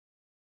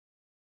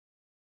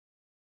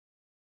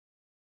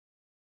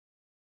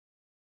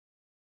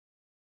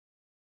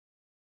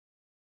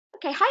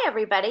Okay, hi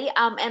everybody,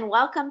 and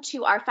welcome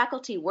to our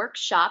faculty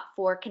workshop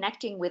for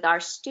connecting with our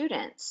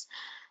students.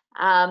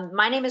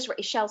 My name is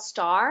Rachelle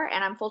Starr,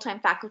 and I'm full-time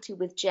faculty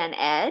with Gen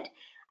Ed,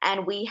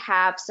 and we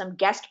have some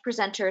guest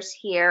presenters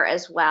here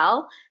as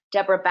well,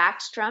 Deborah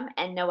Baxtrom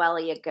and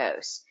Noelia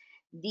Goss.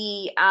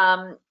 The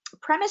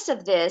premise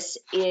of this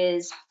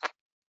is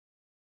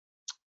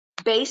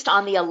based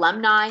on the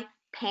alumni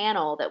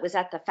panel that was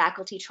at the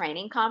faculty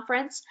training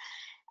conference,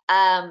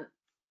 and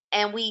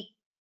we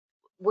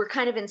were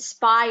kind of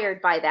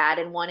inspired by that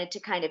and wanted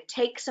to kind of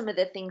take some of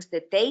the things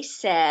that they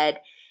said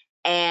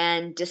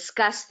and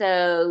discuss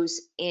those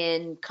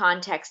in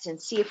context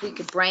and see if we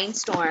could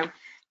brainstorm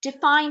to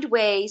find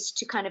ways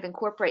to kind of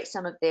incorporate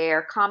some of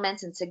their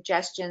comments and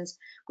suggestions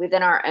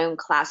within our own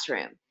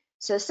classroom.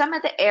 So some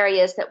of the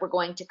areas that we're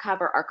going to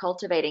cover are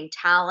cultivating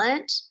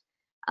talent,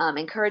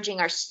 encouraging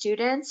our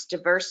students,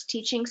 diverse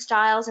teaching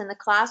styles in the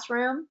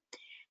classroom,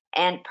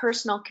 and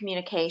personal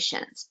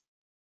communications.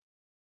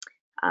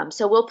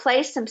 So we'll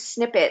play some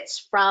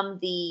snippets from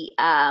the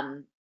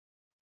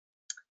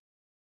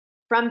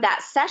from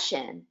that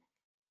session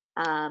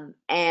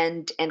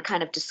and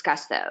kind of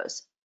discuss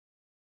those.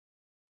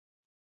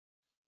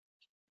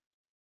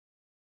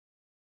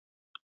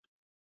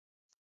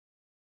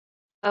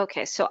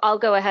 Okay, so I'll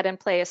go ahead and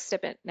play a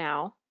snippet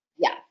now.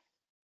 Yeah.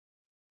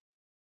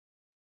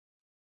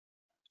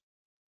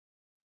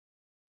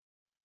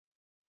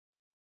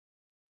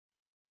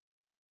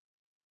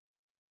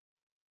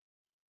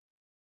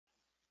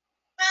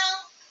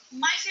 Well,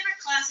 my favorite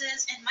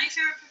classes and my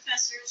favorite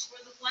professors were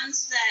the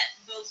ones that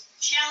both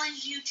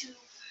challenge you to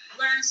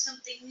learn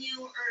something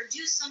new or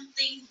do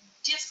something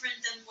different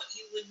than what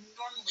you would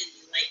normally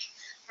do. Like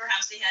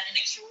perhaps they had an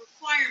extra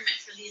requirement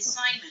for the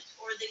assignment,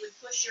 or they would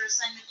push your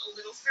assignment a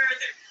little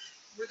further.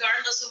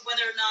 Regardless of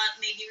whether or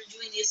not maybe you're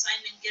doing the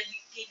assignment gave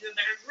you a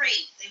better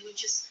grade, they would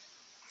just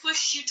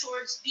push you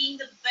towards being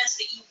the best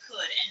that you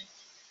could and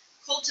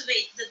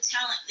cultivate the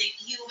talent that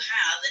you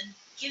have and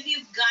give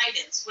you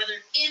guidance,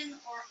 whether in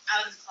or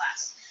out of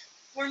class.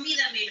 For me,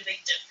 that made a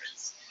big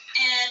difference.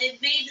 And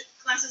it made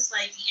classes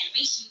like the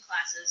animation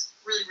classes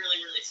really,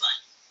 really, really fun.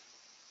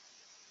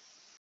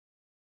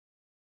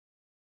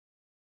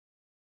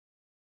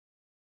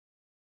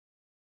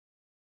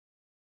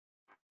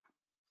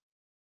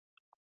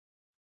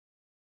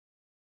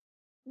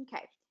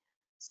 Okay.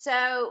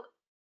 So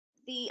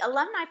the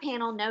alumni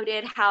panel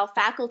noted how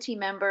faculty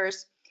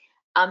members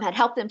had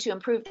helped them to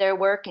improve their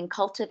work and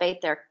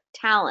cultivate their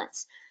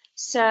talents.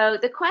 So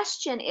the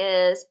question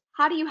is,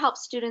 how do you help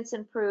students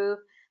improve,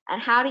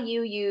 and how do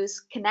you use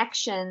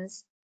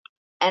connections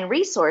and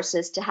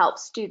resources to help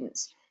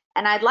students?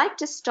 And I'd like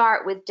to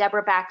start with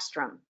Deborah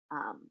Baxtrom.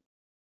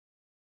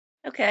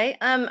 Okay.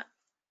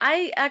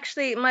 I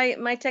actually,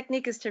 my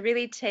technique is to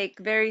really take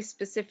very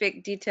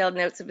specific, detailed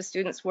notes of a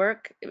student's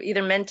work,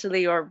 either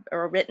mentally or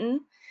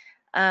written,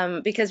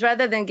 because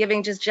rather than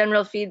giving just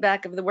general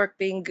feedback of the work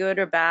being good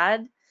or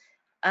bad,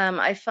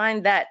 I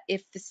find that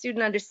if the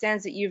student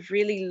understands that you've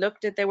really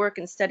looked at their work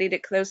and studied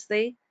it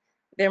closely,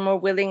 they're more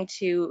willing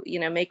to,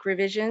 make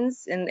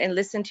revisions and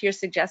listen to your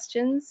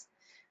suggestions.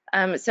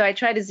 So I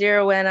try to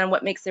zero in on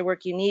what makes their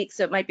work unique.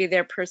 So it might be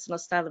their personal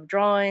style of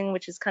drawing,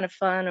 which is kind of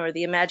fun, or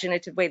the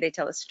imaginative way they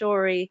tell a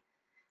story,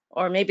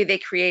 or maybe they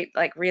create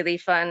like really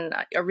fun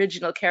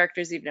original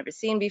characters you've never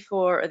seen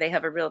before, or they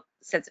have a real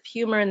sense of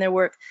humor in their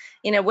work.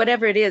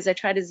 Whatever it is, I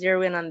try to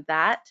zero in on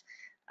that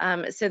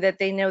so that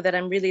they know that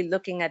I'm really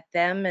looking at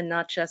them and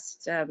not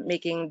just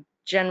making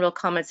general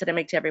comments that I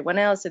make to everyone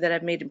else or that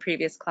I've made in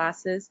previous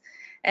classes.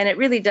 And it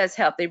really does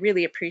help. They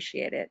really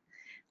appreciate it.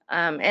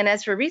 And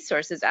as for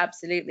resources,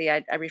 absolutely,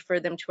 I refer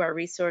them to our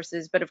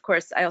resources, but of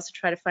course, I also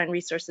try to find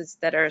resources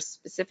that are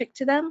specific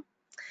to them.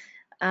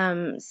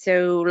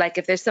 So like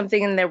if there's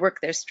something in their work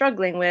they're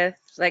struggling with,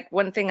 like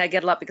one thing I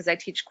get a lot because I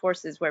teach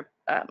courses where,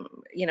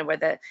 where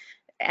the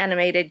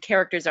animated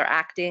characters are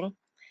acting,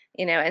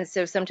 and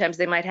so sometimes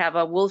they might have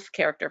a wolf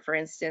character, for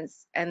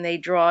instance, and they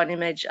draw an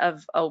image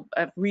of a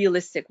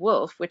realistic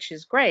wolf, which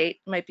is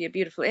great, might be a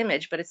beautiful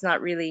image, but it's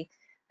not really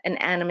an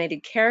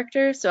animated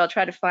character. So I'll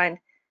try to find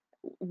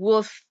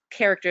wolf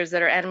characters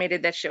that are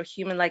animated that show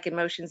human-like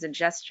emotions and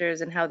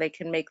gestures and how they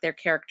can make their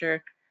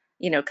character,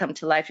 come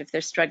to life if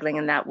they're struggling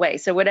in that way.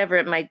 So whatever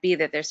it might be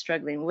that they're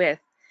struggling with,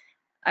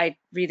 I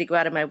really go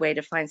out of my way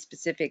to find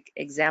specific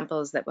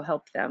examples that will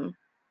help them.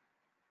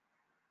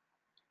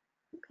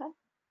 Okay.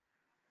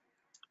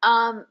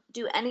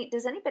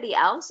 Does anybody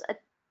else,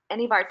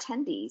 any of our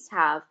attendees,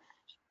 have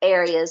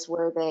areas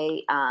where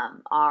they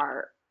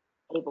are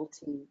able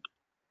to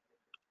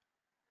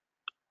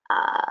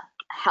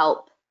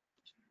help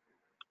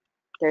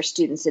their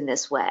students in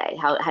this way?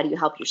 How do you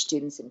help your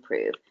students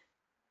improve?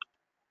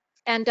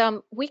 And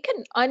we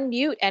can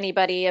unmute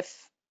anybody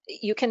if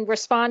you can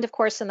respond, of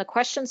course, in the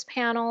questions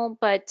panel,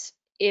 but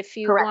if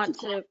you Correct,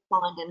 want you to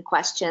respond in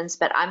questions,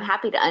 but I'm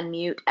happy to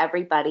unmute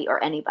everybody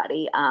or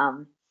anybody.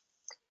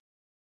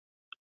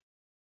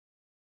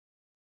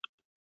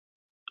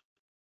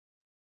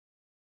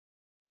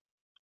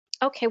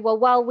 Okay, well,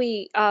 while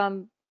we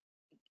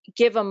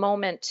give a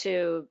moment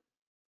to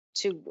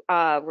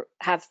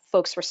have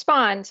folks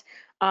respond,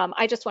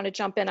 I just want to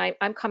jump in.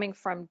 I'm coming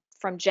from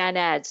Gen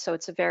Ed, so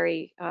it's a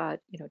very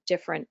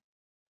different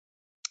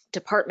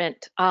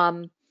department.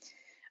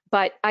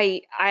 But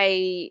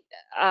I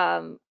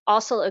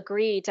also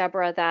agree,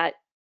 Deborah,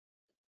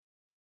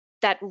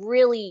 that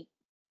really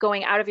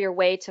going out of your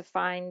way to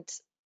find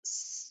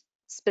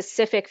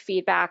specific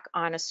feedback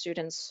on a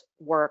student's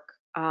work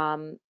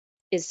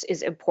is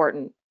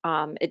important.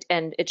 And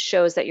it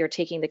shows that you're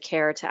taking the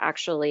care to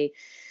actually,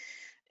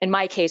 in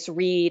my case,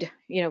 read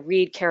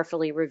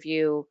carefully,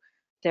 review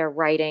their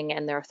writing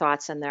and their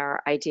thoughts and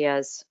their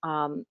ideas.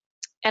 And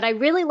I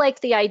really like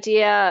the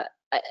idea,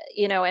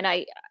 and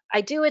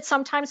I do it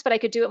sometimes, but I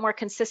could do it more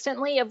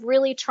consistently, of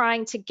really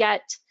trying to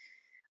get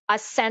a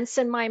sense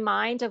in my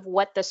mind of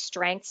what the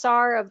strengths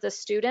are of the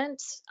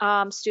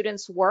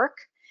students' work,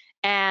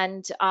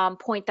 and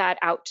point that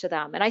out to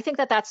them. And I think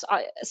that that's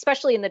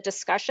especially in the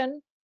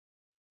discussion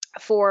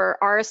for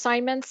our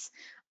assignments,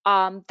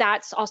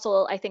 that's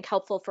also, I think,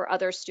 helpful for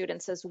other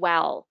students as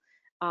well.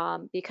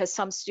 Because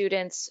some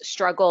students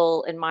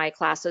struggle in my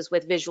classes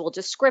with visual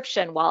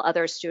description while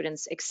other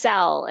students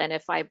excel. And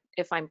if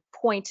I'm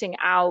pointing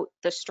out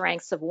the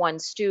strengths of one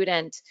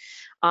student,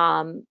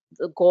 the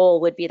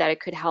goal would be that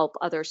it could help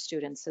other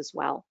students as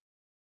well.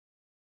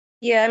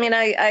 Yeah, I mean,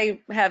 I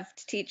have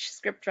to teach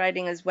script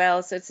writing as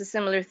well, so it's a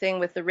similar thing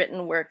with the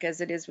written work as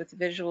it is with the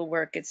visual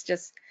work. It's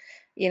just,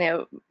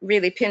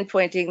 really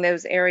pinpointing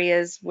those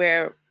areas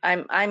where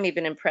I'm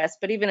even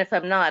impressed. But even if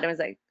I'm not, I was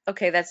like,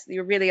 okay,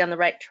 you're really on the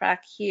right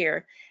track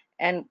here,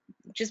 and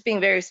just being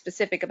very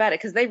specific about it,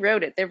 because they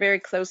wrote it. They're very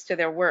close to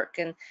their work,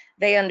 and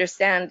they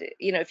understand.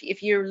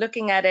 If you're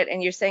looking at it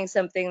and you're saying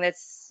something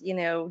that's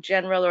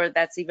general, or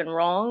that's even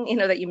wrong,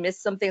 that you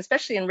missed something,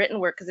 especially in written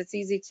work, because it's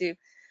easy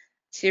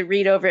to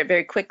read over it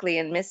very quickly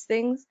and miss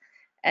things.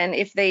 And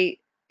if they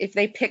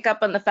pick up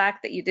on the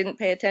fact that you didn't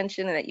pay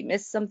attention and that you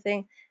missed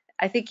something,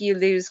 I think you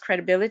lose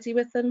credibility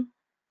with them.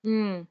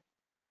 Okay.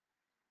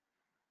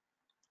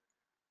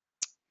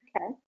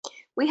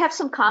 We have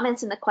some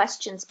comments in the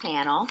questions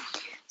panel.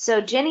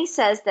 So Jenny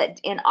says that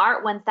in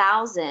Art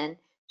 1000,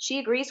 she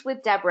agrees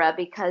with Deborah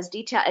because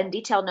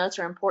detailed notes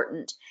are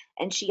important,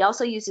 and she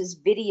also uses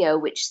video,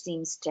 which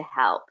seems to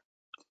help.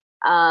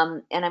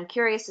 And I'm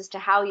curious as to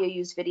how you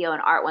use video in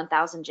Art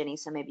 1000, Jenny,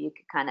 so maybe you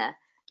could kind of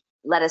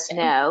let us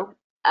know.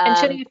 And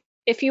Jenny,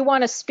 if you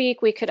want to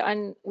speak, we could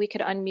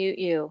unmute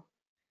you.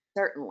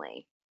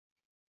 Certainly.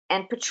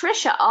 And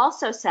Patricia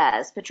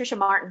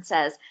Martin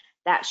says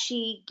that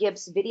she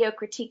gives video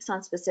critiques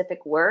on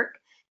specific work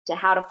to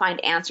how to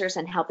find answers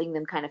and helping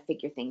them kind of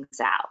figure things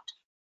out.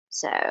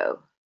 So.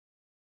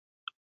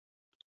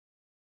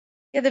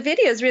 Yeah, the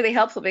video is really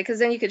helpful because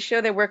then you could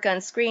show their work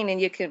on screen,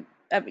 and you could,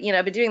 I've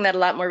been doing that a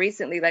lot more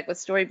recently, like with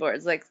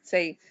storyboards, like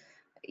say,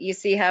 you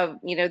see how,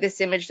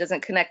 this image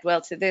doesn't connect well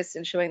to this,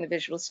 and showing the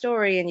visual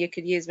story, and you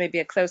could use maybe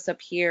a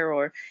close-up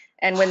here,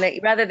 and when they,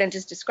 rather than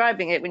just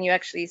describing it,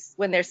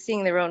 when they're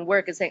seeing their own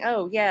work and saying,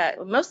 oh yeah,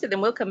 most of them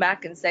will come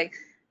back and say,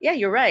 yeah,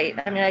 you're right.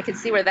 I mean, I can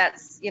see where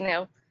that's,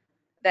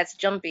 that's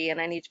jumpy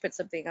and I need to put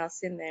something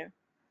else in there.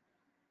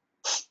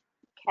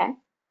 Okay.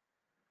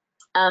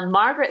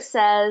 Margaret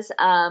says,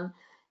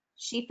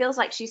 she feels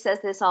like she says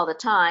this all the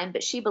time,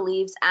 but she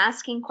believes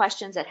asking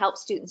questions that help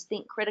students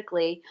think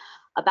critically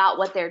about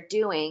what they're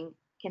doing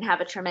can have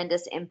a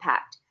tremendous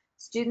impact.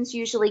 Students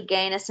usually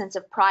gain a sense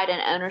of pride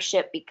and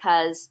ownership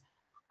because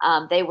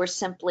they were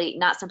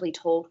not simply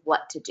told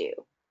what to do.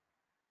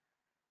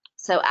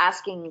 So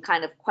asking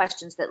kind of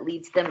questions that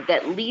lead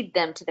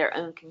them to their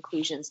own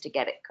conclusions to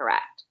get it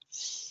correct.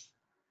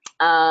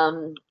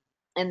 And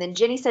then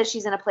Jenny says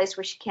she's in a place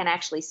where she can't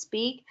actually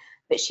speak,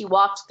 but she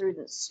walks through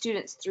the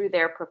students through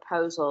their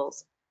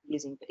proposals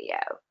using video.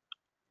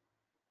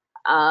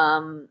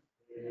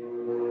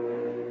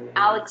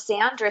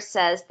 Alexandra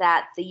says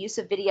that the use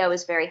of video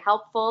is very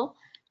helpful.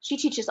 She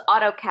teaches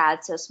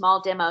AutoCAD, so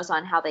small demos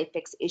on how they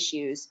fix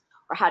issues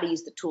or how to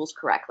use the tools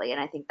correctly.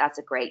 And I think that's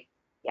a great,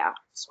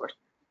 source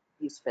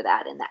use for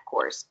that in that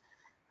course.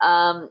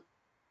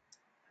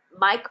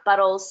 Mike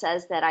Buttles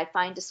says that I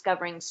find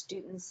discovering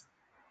students'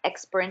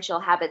 experiential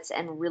habits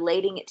and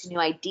relating it to new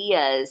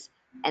ideas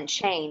and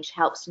change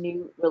helps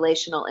new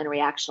relational and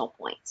reactional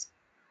points.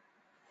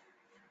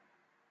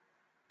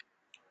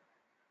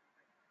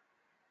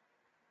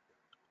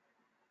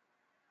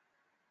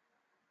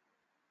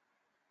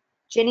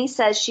 Jenny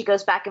says she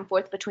goes back and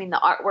forth between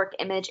the artwork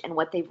image and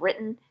what they've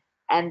written,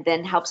 and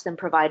then helps them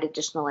provide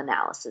additional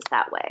analysis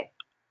that way.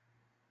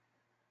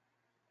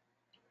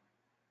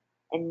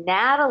 And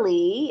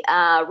Natalie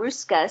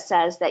Ruska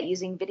says that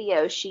using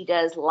video, she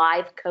does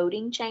live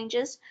coding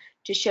changes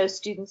to show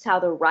students how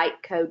the right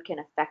code can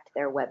affect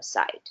their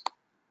website.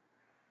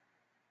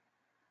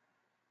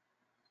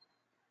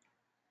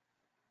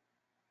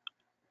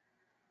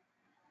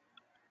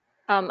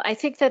 I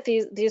think that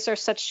these are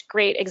such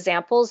great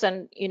examples,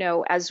 and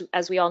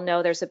as we all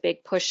know, there's a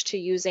big push to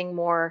using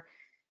more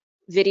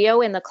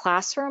video in the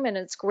classroom, and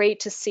it's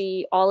great to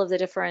see all of the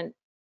different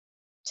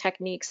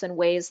techniques and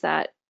ways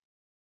that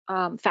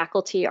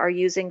faculty are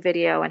using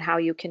video and how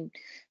you can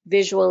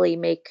visually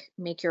make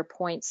your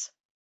points.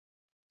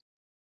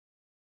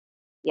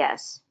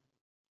 Yes.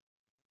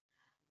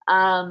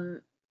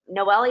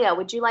 Noelia,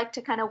 would you like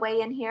to kind of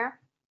weigh in here?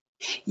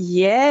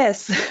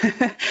 Yes,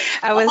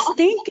 I was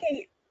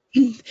thinking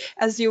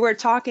as you were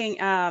talking,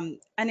 an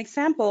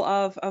example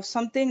of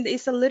something that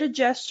is a little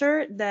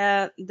gesture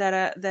that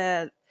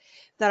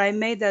I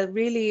made that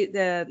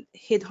really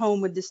hit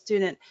home with the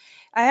student.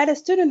 I had a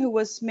student who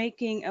was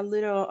making a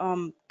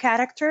little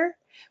character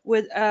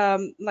with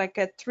like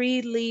a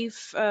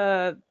three-leaf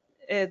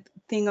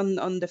thing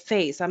on the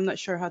face. I'm not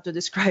sure how to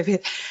describe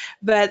it,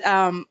 but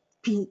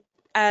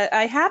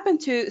I happened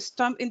to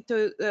stump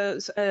into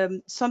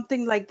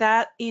something like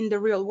that in the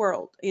real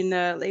world.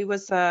 It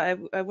was I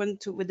went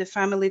to with the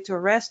family to a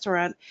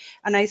restaurant,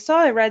 and I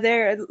saw it right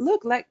there. It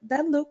looked like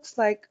that looks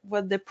like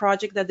what the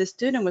project that the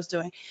student was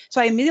doing.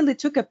 So I immediately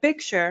took a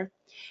picture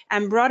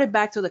and brought it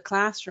back to the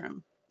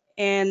classroom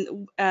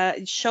and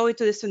show it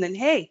to the student.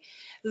 Hey,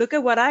 look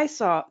at what I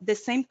saw. The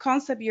same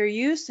concept you're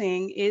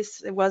using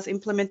was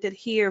implemented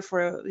here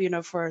for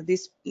for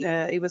this.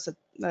 It was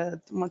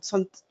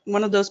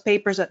one of those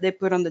papers that they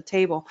put on the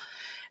table.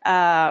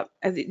 So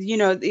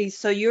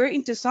you're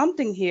into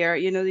something here.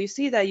 You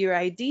see that your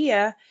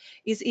idea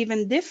is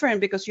even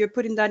different because you're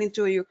putting that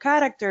into your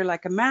character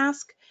like a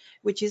mask,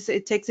 which is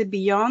it takes it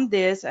beyond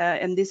this,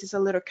 and this is a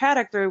little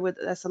character with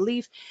as a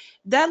leaf.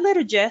 That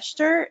little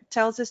gesture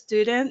tells a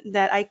student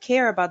that I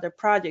care about their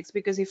projects,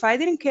 because if I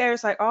didn't care,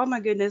 it's like, oh my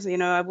goodness,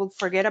 I will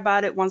forget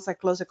about it once I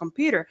close the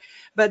computer.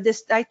 But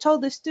I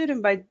told the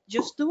student by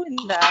just doing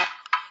that,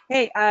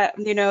 hey,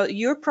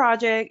 your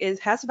project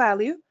has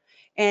value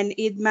and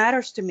it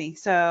matters to me.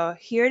 So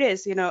here it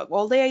is,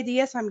 all the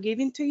ideas I'm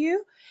giving to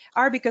you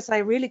are because I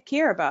really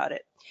care about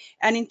it.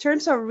 And in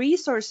terms of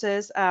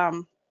resources,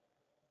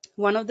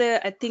 one of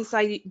the things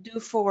I do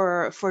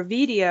for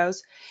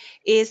videos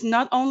is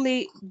not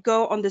only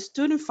go on the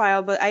student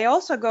file, but I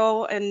also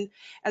go and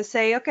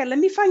say, okay, let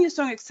me find you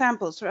some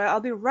examples. I'll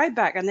be right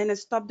back. And then I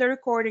stop the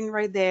recording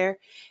right there,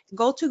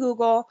 go to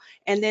Google,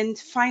 and then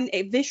find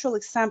a visual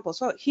example.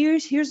 So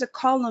here's a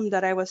column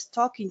that I was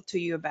talking to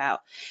you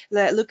about.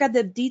 Look at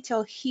the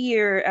detail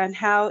here and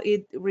how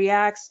it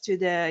reacts to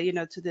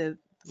the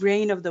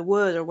grain of the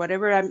wood or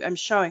whatever I'm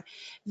showing.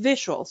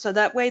 Visual, so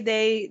that way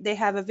they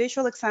have a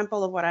visual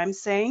example of what I'm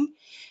saying.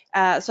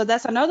 So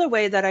that's another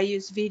way that I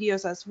use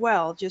videos as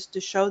well, just to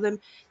show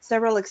them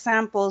several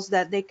examples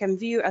that they can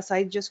view as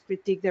I just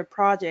critique their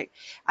project.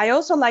 I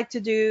also like to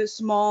do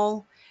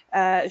small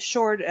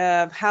short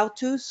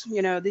how-tos.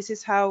 This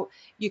is how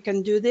you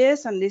can do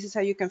this, and this is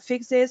how you can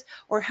fix this.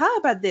 Or how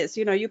about this?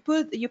 You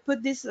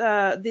put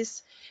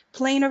this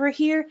plane over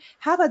here.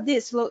 How about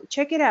this? Look,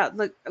 check it out.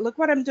 Look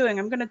what I'm doing.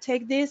 I'm gonna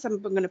take this. I'm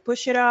gonna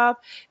push it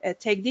up.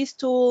 Take this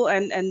tool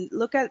and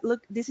look.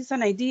 This is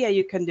an idea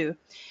you can do.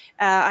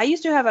 I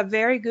used to have a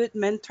very good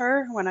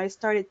mentor when I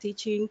started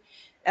teaching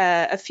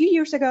a few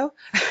years ago.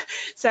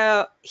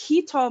 So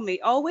he told me,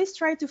 always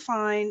try to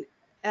find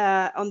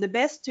on the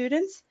best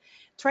students,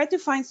 try to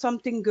find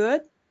something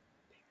good.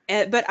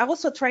 But I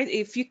also try,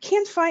 if you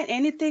can't find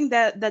anything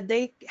that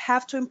they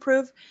have to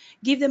improve,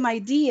 give them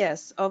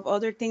ideas of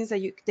other things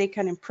that they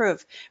can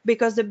improve.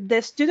 Because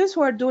the students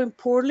who are doing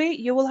poorly,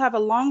 you will have a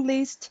long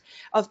list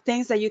of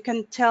things that you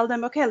can tell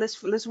them, okay,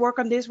 let's work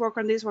on this, work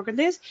on this, work on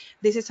this.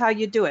 This is how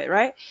you do it,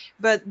 right?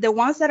 But the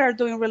ones that are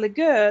doing really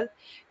good,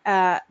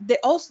 they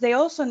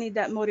also need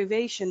that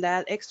motivation,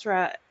 that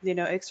extra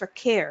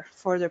care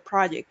for their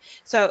project.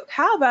 So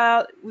how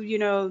about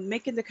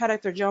making the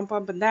character jump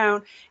up and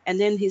down, and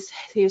then his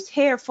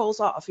hair falls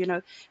off?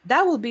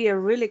 That would be a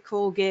really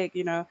cool gig.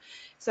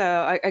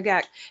 So a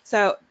gag.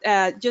 So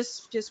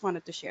just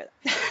wanted to share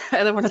that.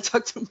 I don't want to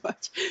talk too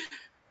much.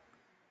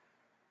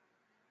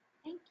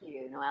 Thank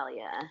you,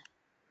 Noelia.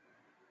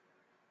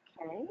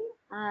 Okay,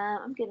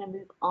 I'm going to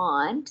move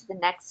on to the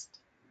next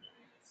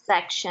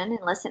section.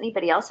 Unless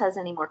anybody else has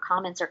any more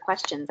comments or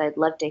questions, I'd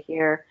love to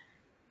hear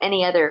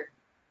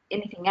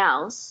anything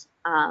else.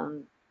 I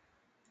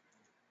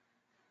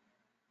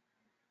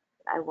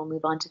will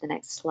move on to the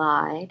next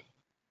slide.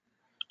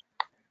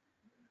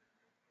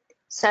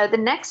 So the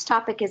next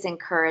topic is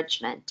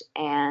encouragement,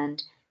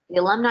 and the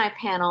alumni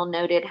panel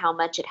noted how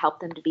much it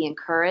helped them to be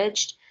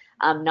encouraged,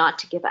 not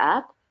to give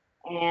up.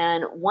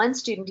 And one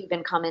student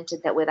even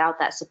commented that without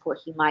that support,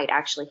 he might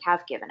actually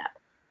have given up.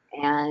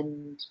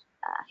 And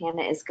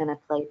Hannah is going to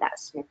play that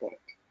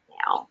snippet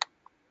now.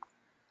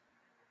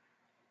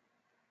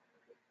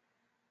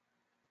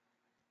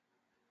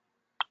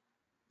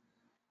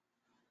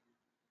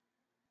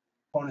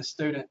 On a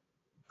student,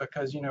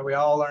 because we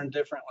all learn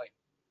differently,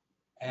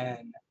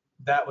 and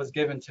that was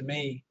given to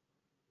me,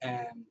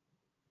 and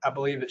I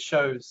believe it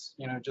shows,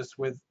 just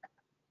with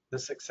the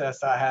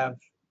success I have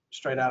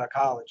straight out of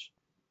college.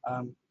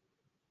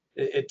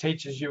 It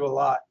teaches you a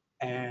lot,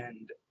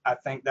 and I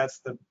think that's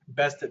the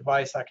best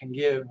advice I can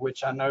give,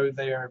 which I know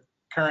they are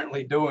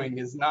currently doing,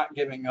 is not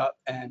giving up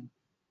and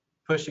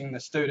pushing the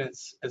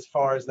students as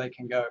far as they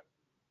can go.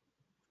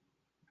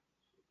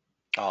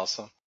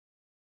 Awesome.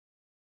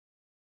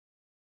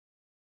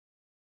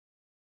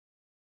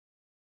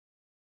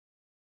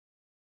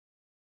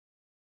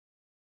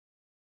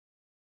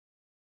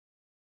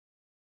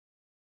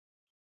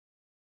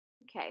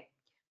 Okay,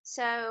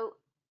 so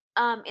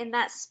in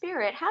that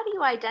spirit, how do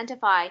you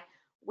identify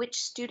which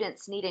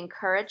students need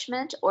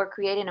encouragement or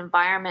create an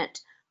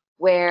environment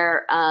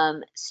where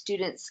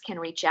students can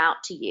reach out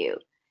to you?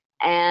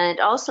 And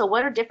also,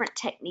 what are different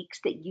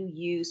techniques that you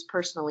use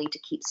personally to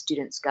keep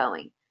students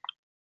going?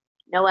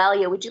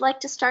 Noelia, would you like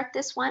to start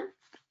this one?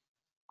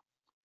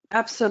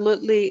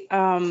 Absolutely.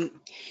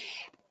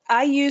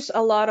 I use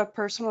a lot of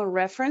personal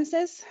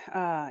references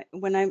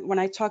when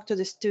I talk to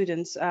the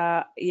students.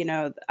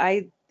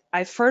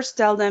 I first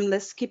tell them,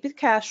 let's keep it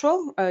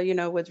casual,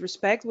 with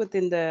respect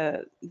within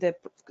the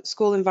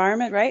school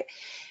environment, right?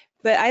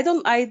 But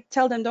I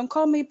tell them, don't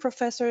call me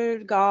Professor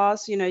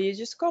Goss, you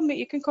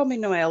can call me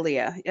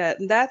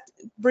Noelia. That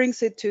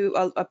brings it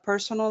to a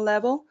personal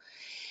level.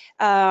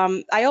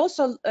 I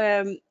also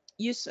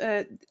use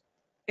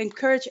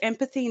encourage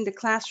empathy in the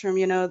classroom.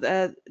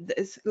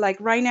 It's like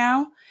right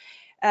now,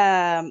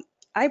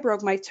 I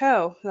broke my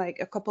toe like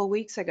a couple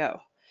weeks ago.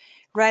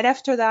 Right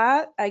after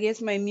that, I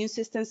guess my immune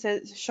system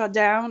shut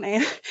down,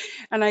 and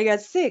and I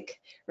got sick,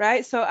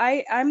 right? So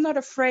I'm not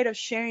afraid of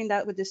sharing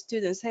that with the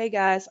students. Hey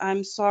guys,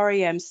 I'm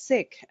sorry, I'm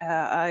sick.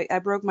 I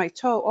broke my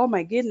toe. Oh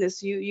my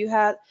goodness, you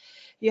had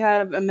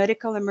a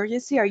medical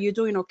emergency. Are you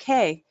doing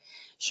okay?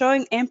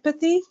 Showing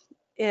empathy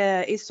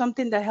is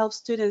something that helps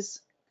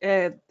students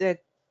that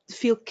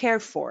feel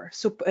cared for,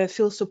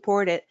 feel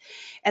supported.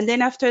 And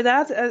then after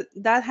that,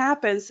 that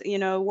happens,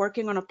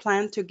 working on a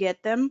plan to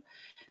get them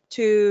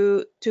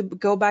to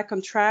go back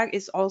on track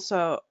is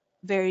also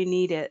very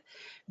needed,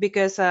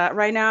 because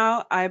right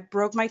now I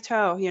broke my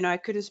toe. I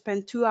couldn't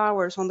spend 2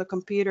 hours on the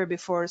computer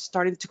before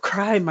starting to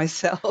cry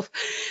myself.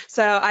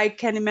 So I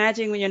can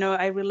imagine when,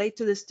 I relate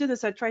to the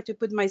students. I try to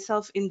put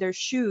myself in their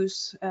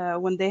shoes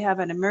when they have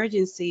an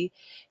emergency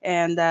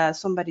and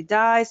somebody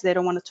dies. They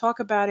don't want to talk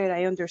about it.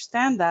 I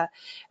understand that.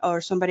 Or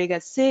somebody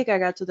got sick, I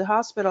got to the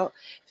hospital.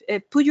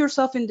 Put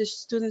yourself in the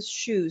student's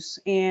shoes,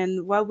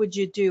 and what would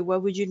you do?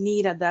 What would you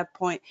need at that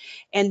point?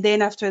 And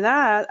then after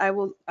that, I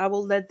will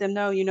let them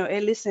know, hey,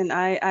 listen,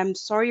 I'm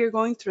sorry you're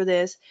going through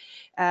this.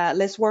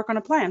 Let's work on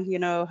a plan.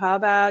 How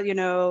about,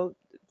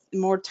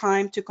 more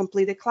time to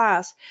complete the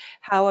class?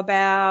 How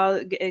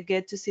about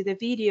get to see the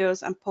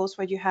videos and post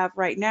what you have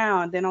right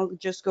now, and then I'll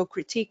just go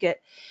critique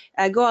it.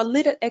 Go a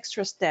little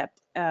extra step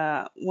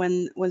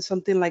when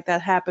something like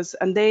that happens,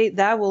 and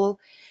that will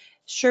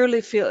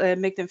surely feel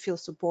make them feel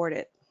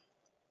supported.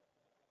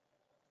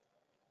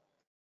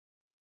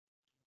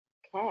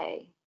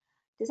 Okay.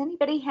 Does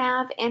anybody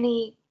have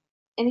anything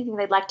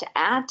they'd like to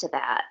add to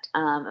that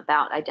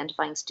about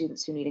identifying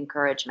students who need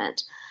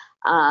encouragement,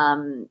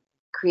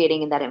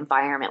 creating that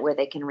environment where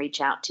they can reach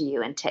out to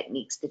you, and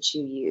techniques that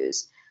you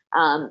use?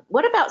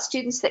 What about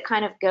students that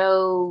kind of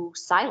go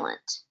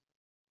silent?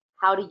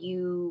 How do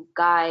you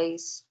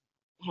guys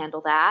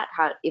handle that?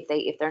 How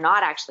if they're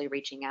not actually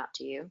reaching out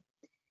to you?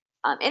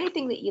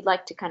 Anything that you'd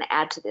like to kind of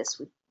add to this,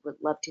 would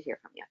love to hear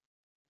from you.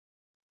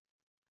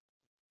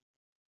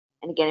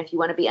 And again, if you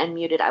want to be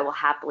unmuted, I will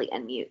happily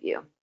unmute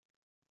you.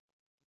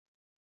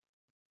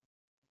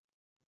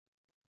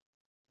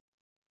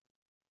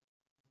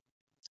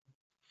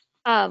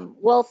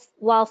 Well,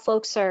 while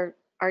folks are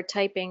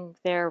typing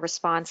their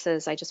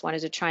responses, I just wanted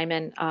to chime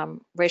in.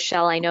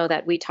 Rachelle, I know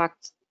that we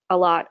talked a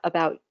lot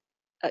about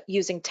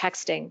using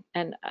texting,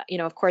 and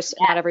of course,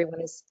 not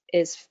everyone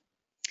is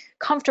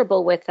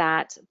comfortable with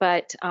that,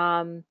 but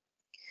I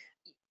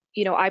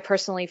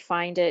personally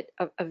find it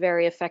a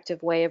very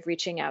effective way of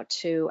reaching out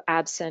to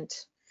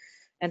absent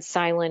and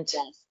silent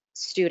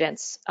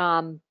students,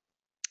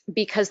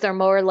 because they're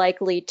more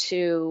likely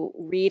to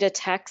read a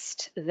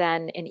text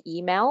than an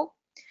email.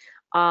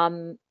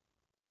 Phone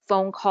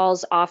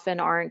calls often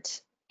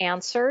aren't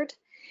answered.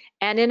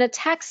 And in a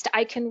text,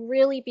 I can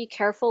really be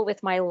careful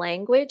with my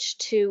language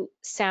to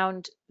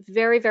sound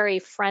very, very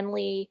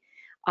friendly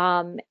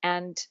and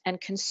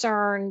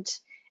concerned,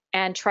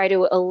 and try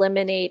to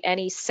eliminate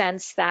any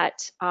sense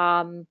that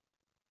I'm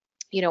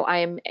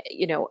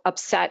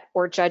upset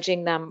or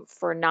judging them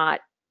for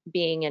not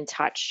being in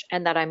touch,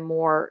 and that I'm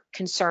more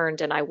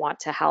concerned and I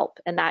want to help.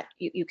 And that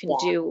you can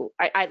do,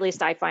 at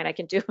least I find I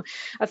can do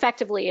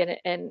effectively in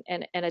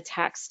a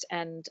text.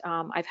 And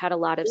I've had a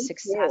lot of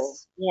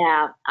success.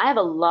 Yeah, I have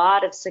a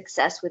lot of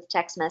success with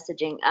text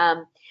messaging.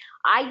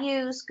 I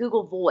use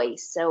Google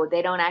Voice, so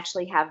they don't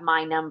actually have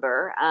my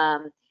number.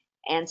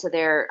 And so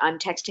I'm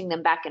texting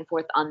them back and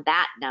forth on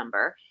that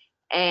number.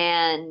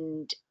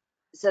 And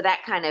so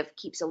that kind of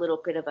keeps a little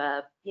bit of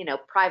a,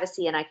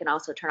 privacy, and I can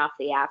also turn off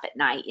the app at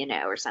night,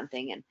 or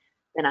something, and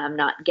then I'm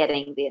not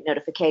getting the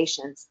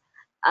notifications.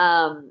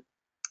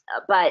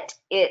 But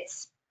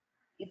it's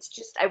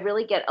just, I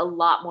really get a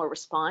lot more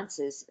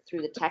responses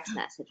through the text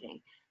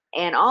messaging.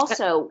 And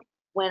also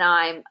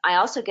I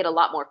also get a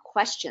lot more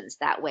questions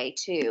that way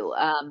too.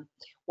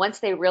 Once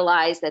they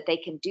realize that they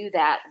can do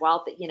that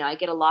I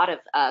get a lot of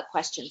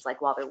questions,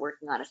 like while they're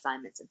working on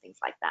assignments and things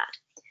like that.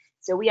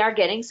 So we are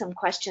getting some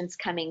questions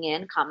coming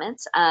in,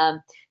 comments.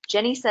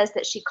 Jenny says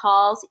that she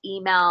calls,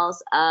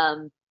 emails,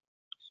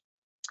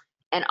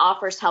 and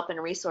offers help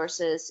and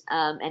resources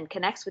and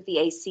connects with the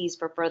ACs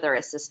for further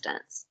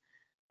assistance.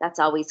 That's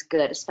always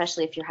good,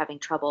 especially if you're having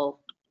trouble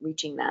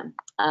reaching them.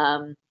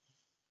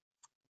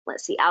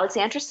 Let's see,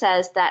 Alexandra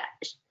says that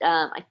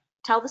I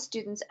tell the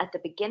students at the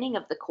beginning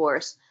of the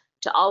course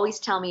to always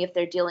tell me if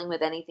they're dealing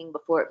with anything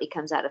before it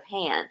becomes out of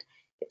hand.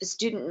 If a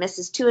student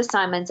misses 2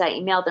 assignments, I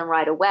email them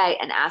right away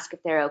and ask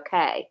if they're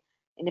okay.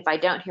 And if I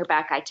don't hear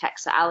back, I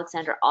text. So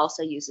Alexandra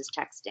also uses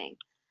texting.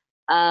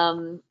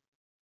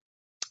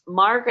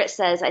 Margaret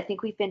says, I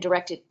think we've been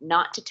directed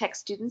not to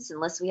text students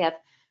unless we have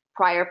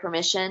prior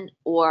permission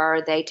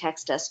or they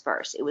text us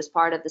first. It was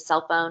part of the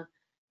cell phone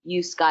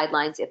use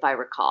guidelines, if I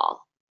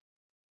recall.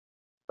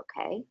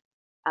 Okay.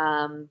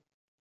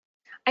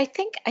 I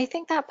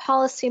think that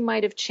policy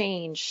might have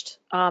changed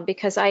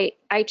because I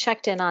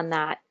checked in on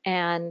that,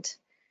 and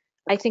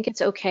I think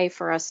it's okay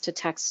for us to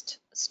text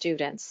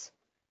students.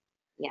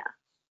 Yeah,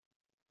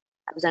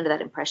 I was under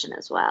that impression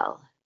as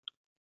well.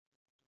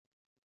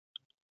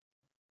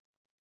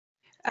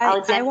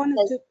 I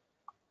wanted to,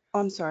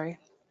 I'm sorry.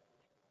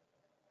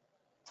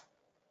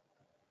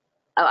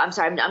 Oh, I'm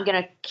sorry. I'm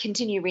going to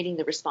continue reading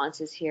the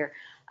responses here.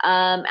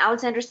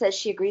 Alexandra says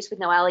she agrees with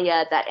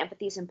Noelia that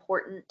empathy is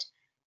important,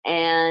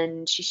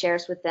 and she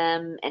shares with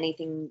them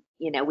anything,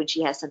 you know, when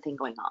she has something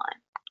going on.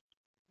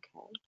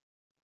 Okay.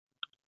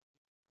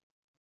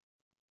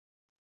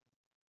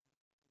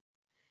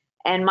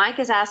 And Mike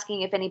is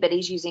asking if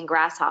anybody's using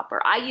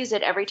Grasshopper. I use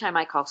it every time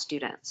I call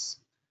students.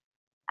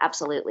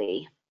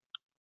 Absolutely.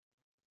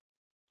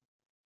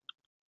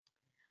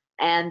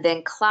 And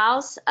then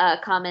Klaus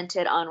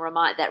commented on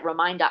that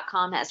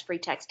remind.com has free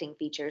texting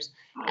features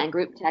and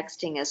group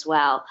texting as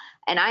well.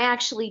 And I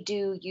actually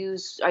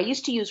I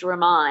used to use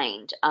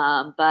Remind,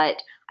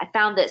 but I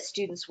found that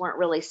students weren't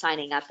really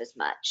signing up as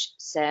much.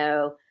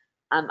 So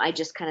I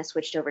just kind of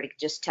switched over to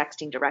just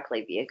texting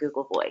directly via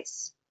Google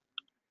Voice.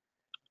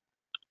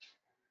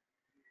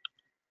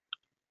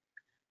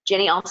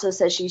 Jenny also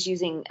says she's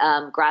using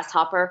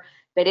Grasshopper,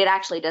 but it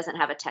actually doesn't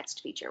have a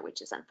text feature,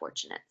 which is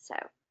unfortunate. So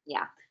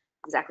yeah.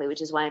 Exactly,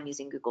 which is why I'm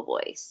using Google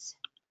Voice.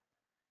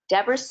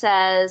 Deborah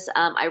says,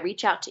 I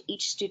reach out to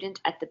each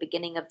student at the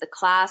beginning of the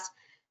class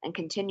and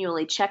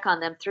continually check on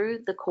them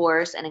through the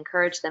course and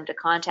encourage them to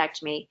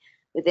contact me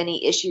with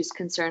any issues,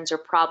 concerns, or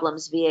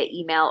problems via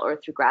email or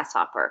through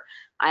Grasshopper.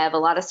 I have a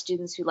lot of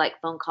students who like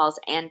phone calls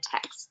and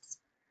texts.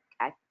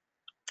 Okay.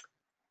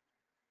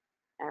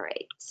 All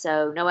right.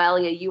 So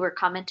Noelia, you were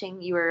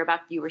commenting, you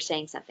were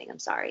saying something, I'm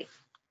sorry.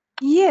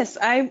 Yes,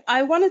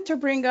 I wanted to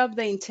bring up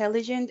the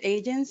intelligent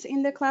agents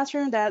in the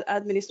classroom. That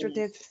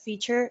administrative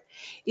feature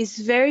is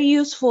very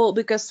useful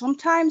because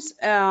sometimes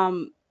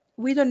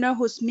we don't know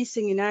who's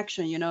missing in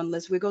action, you know,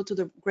 unless we go to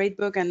the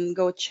gradebook and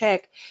go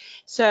check.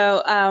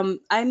 So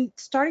I'm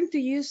starting to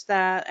use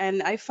that,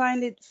 and I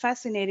find it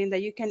fascinating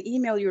that you can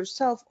email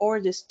yourself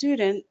or the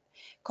student,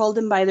 call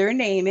them by their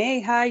name. Hey,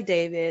 hi,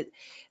 David.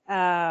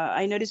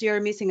 I noticed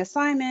you're missing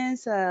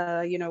assignments,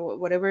 you know,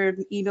 whatever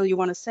email you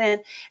want to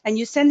send, and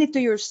you send it to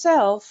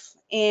yourself,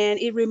 and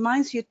it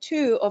reminds you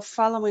too of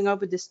following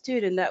up with the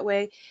student. That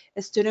way,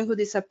 a student who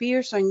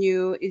disappears on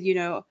you, you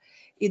know,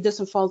 it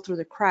doesn't fall through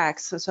the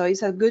cracks. So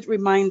it's a good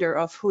reminder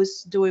of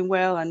who's doing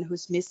well and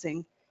who's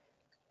missing.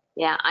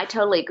 Yeah, I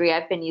totally agree.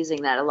 I've been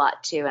using that a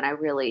lot too, and I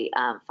really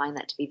find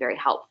that to be very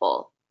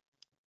helpful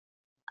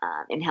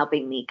in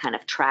helping me kind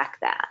of track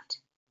that.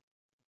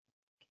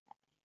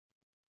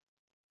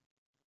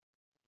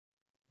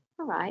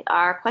 All right,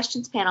 our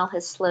questions panel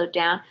has slowed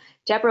down.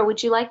 Deborah,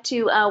 would you like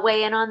to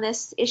weigh in on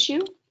this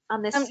issue?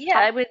 On this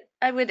Yeah,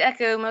 I would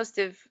echo most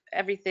of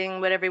everything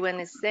what everyone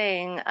is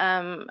saying.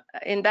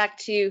 And back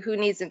to who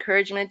needs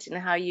encouragement and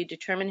how you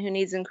determine who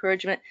needs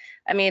encouragement.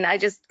 I mean, I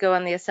just go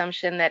on the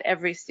assumption that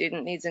every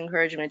student needs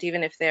encouragement,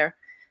 even if they're,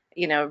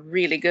 you know,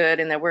 really good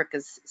and their work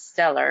is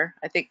stellar.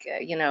 I think,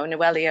 you know,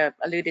 Noelia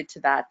alluded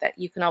to that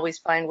you can always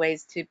find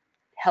ways to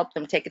help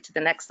them take it to the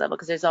next level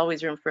because there's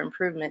always room for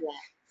improvement. Yeah.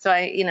 So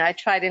I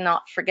try to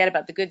not forget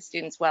about the good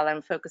students while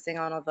I'm focusing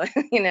on all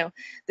the, you know,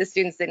 the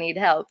students that need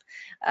help.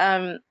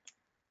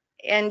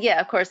 And yeah,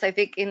 of course, I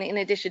think in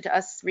addition to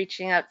us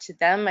reaching out to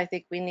them, I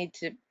think we need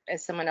to,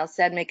 as someone else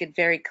said, make it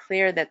very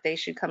clear that they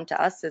should come to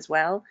us as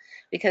well.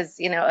 Because,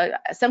 you know,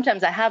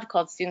 sometimes I have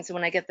called students and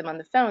when I get them on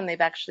the phone,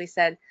 they've actually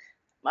said,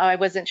 oh, I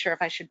wasn't sure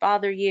if I should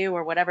bother you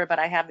or whatever, but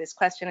I have this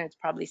question and it's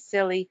probably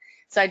silly.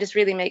 So I just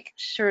really make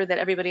sure that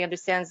everybody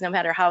understands no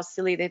matter how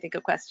silly they think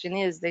a question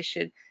is, they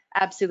should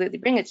absolutely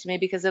bring it to me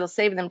because it'll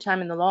save them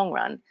time in the long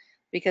run.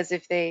 Because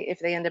if they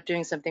end up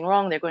doing something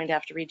wrong, they're going to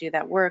have to redo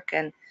that work.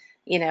 And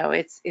you know,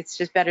 it's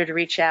just better to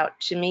reach out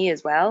to me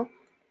as well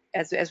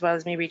as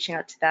me reaching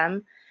out to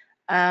them.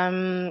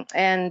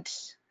 And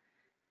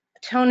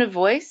tone of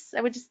voice,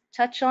 I would just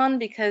touch on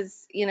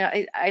because, you know,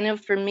 I know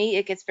for me,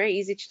 it gets very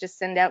easy to just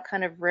send out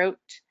kind of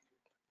rote,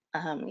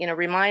 you know,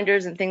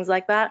 reminders and things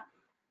like that.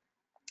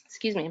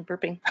 Excuse me, I'm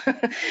burping.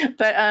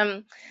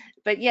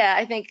 But yeah,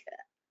 I think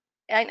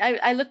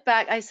I look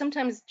back, I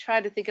sometimes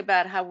try to think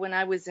about how when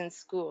I was in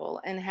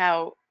school and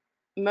how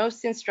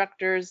most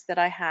instructors that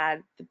I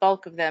had, the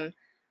bulk of them,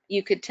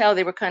 you could tell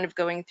they were kind of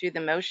going through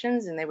the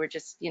motions, and they were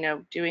just, you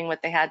know, doing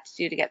what they had to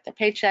do to get their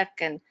paycheck.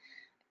 And,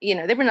 you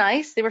know, they were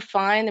nice, they were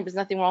fine, there was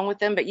nothing wrong with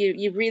them, but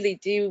you really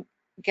do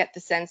get the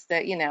sense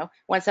that, you know,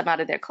 once I'm out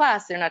of their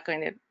class, they're not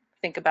going to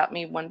think about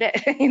me one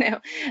bit, you know.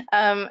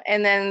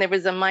 And then there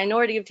was a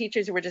minority of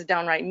teachers who were just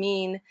downright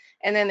mean.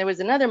 And then there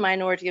was another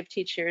minority of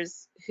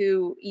teachers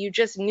who you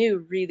just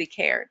knew really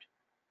cared.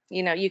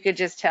 You know, you could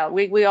just tell.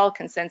 We all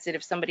can sense it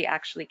if somebody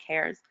actually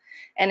cares.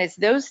 And it's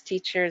those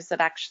teachers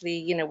that actually,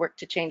 you know, work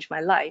to change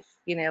my life.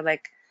 You know,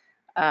 like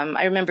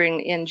I remember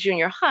in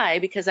junior high,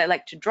 because I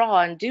like to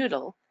draw and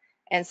doodle,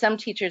 and some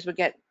teachers would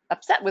get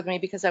upset with me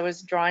because I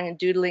was drawing and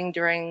doodling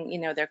during, you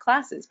know, their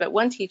classes. But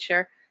one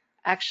teacher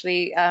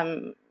actually,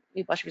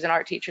 well, she was an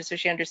art teacher, so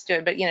she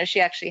understood, but, you know, she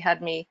actually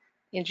had me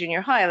in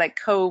junior high, like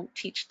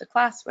co-teach the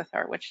class with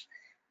her, which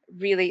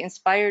really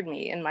inspired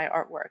me in my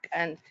artwork.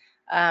 And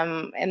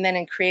then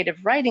in creative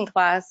writing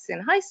class in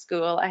high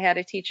school, I had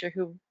a teacher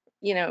who,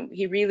 you know,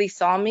 he really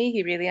saw me,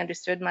 he really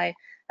understood my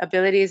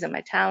abilities and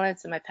my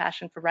talents and my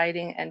passion for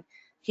writing, and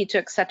he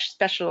took such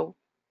special,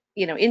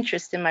 you know,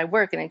 interest in my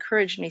work and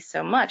encouraged me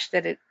so much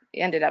that it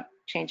ended up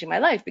changing my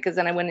life, because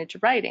then I went into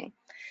writing.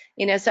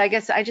 You know, so I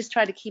guess I just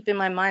try to keep in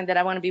my mind that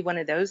I want to be one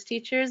of those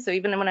teachers. So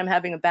even when I'm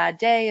having a bad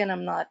day and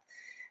I'm not,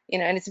 you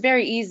know, and it's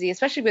very easy,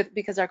 especially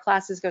because our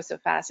classes go so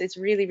fast, it's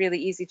really, really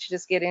easy to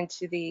just get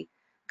into the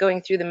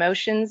going through the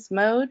motions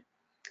mode.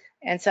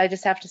 And so I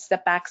just have to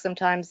step back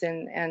sometimes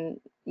and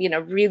you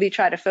know, really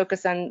try to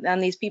focus on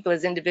these people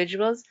as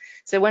individuals.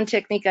 So one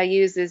technique I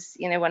use is,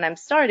 you know, when I'm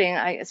starting,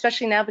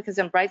 especially now because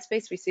in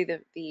Brightspace, we see the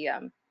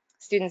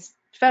students'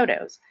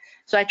 photos.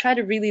 So I try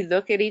to really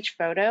look at each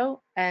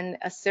photo and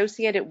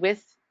associate it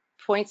with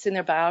points in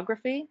their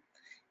biography.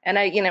 And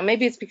I, you know,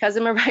 maybe it's because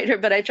I'm a writer,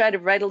 but I try to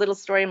write a little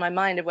story in my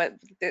mind of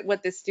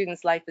what this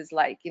student's life is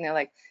like. You know,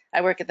 like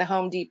I work at the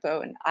Home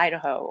Depot in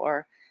Idaho,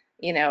 or,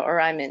 you know, or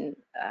I'm in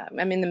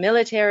the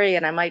military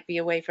and I might be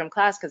away from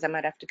class because I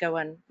might have to go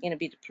and, you know,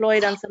 be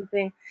deployed on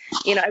something.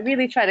 You know, I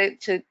really try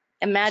to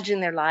imagine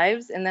their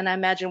lives, and then I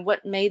imagine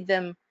what made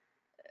them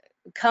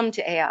come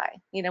to AI.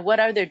 You know,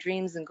 what are their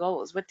dreams and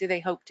goals? What do they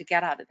hope to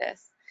get out of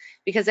this?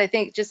 Because I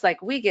think just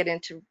like we get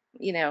into,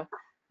 you know,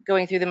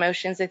 going through the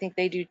motions, I think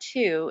they do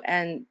too.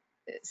 And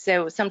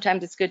so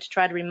sometimes it's good to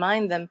try to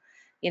remind them,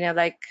 you know,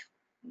 like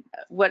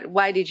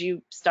why did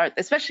you start,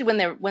 especially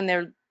when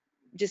they're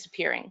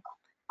disappearing,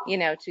 you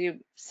know, to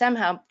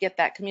somehow get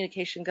that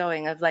communication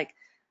going of like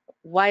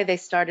why they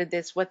started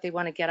this, what they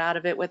want to get out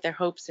of it, what their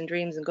hopes and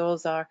dreams and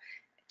goals are,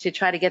 to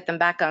try to get them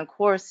back on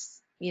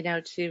course, you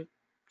know, to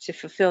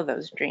fulfill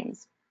those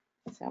dreams.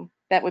 So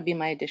that would be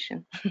my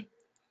addition.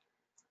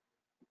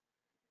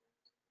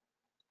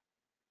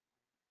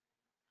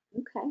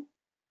 Okay.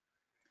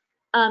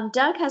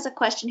 Doug has a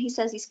question. He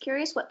says he's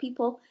curious what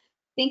people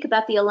think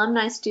about the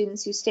alumni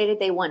students who stated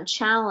they won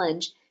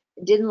challenge,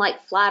 didn't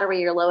like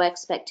flattery or low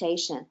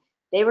expectation.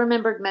 They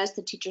remembered most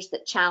the teachers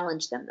that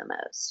challenged them the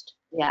most.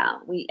 Yeah,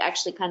 we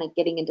actually kind of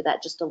getting into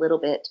that just a little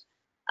bit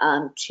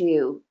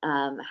too,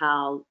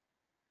 how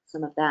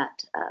some of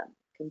that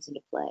comes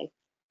into play.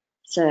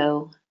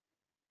 So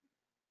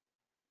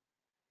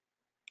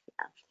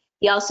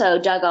yeah.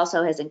 Doug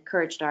also has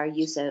encouraged our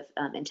use of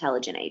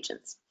intelligent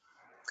agents.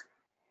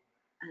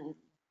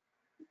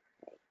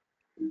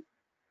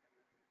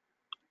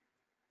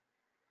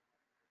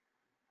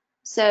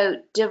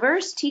 So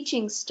diverse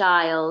teaching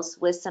styles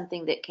was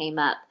something that came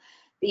up.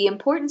 The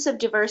importance of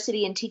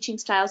diversity in teaching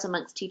styles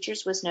amongst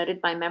teachers was noted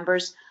by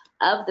members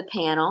of the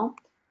panel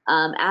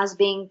as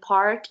being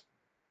part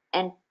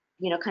and,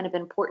 you know, kind of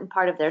an important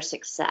part of their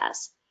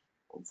success.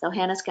 And so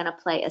Hannah's going to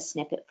play a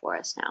snippet for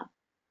us now.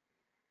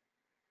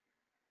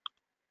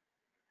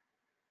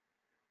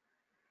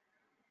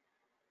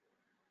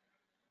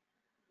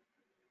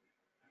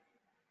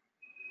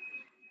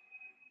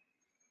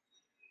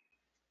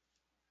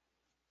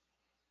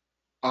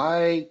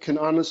 I can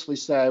honestly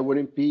say I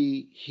wouldn't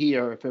be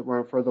here if it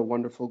weren't for the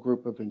wonderful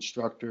group of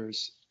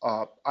instructors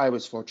I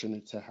was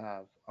fortunate to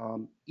have.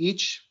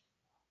 Each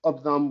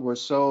of them were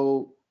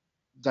so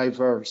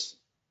diverse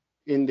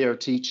in their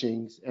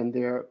teachings and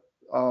their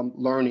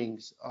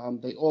learnings.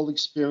 They all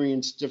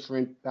experienced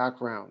different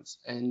backgrounds,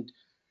 and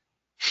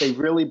they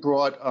really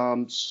brought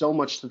so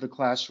much to the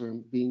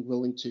classroom, being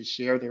willing to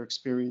share their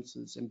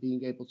experiences and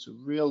being able to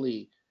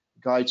really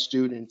guide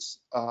students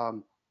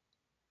to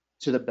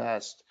the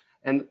best.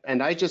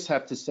 And I just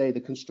have to say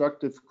the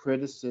constructive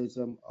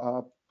criticism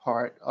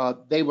part,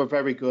 they were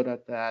very good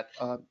at that.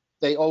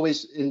 They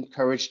always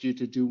encouraged you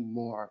to do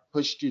more,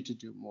 pushed you to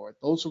do more.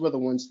 Those were the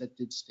ones that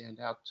did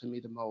stand out to me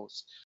the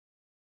most.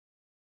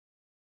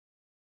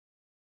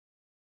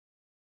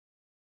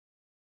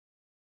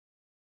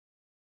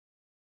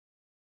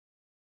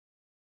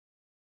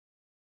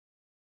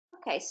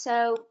 Okay,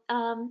 so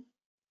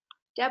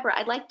Deborah,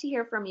 I'd like to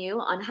hear from you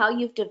on how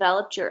you've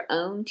developed your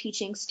own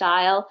teaching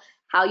style,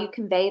 how you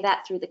convey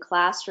that through the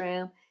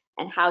classroom,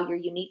 and how your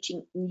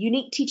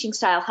unique teaching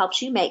style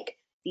helps you make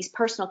these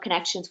personal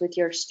connections with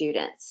your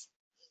students.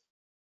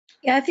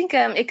 Yeah, I think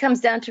it comes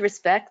down to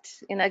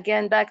respect. And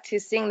again, back to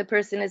seeing the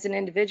person as an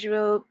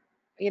individual,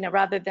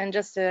 rather than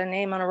just a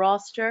name on a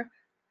roster,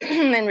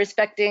 and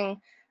respecting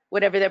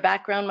whatever their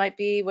background might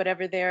be,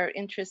 whatever their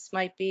interests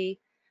might be.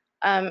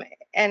 Um,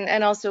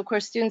 and also, of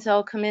course, students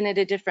all come in at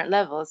a different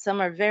level.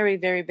 Some are very,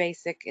 very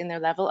basic in their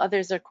level.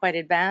 Others are quite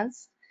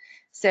advanced.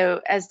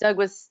 So as Doug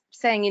was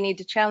saying, you need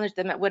to challenge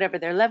them at whatever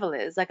their level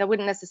is. Like I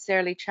wouldn't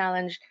necessarily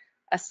challenge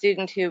a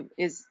student who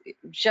is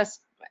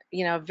just,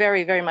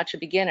 very, very much a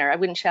beginner. I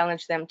wouldn't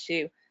challenge them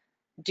to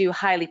do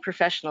highly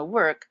professional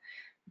work,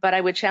 but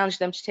I would challenge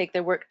them to take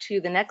their work to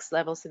the next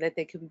level so that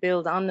they can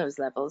build on those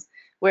levels.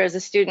 Whereas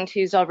a student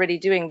who's already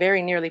doing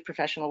very nearly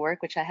professional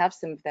work, which I have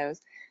some of those,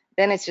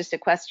 then it's just a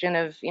question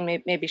of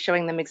maybe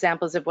showing them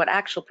examples of what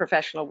actual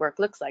professional work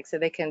looks like so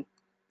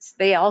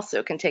they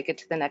also can take it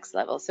to the next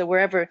level. So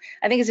wherever,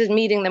 I think it's just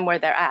meeting them where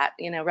they're at,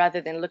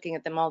 rather than looking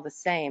at them all the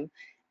same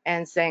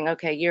and saying,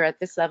 okay, you're at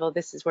this level,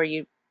 this is where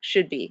you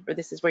should be, or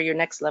this is where your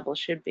next level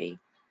should be.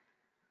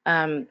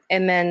 And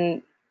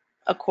then,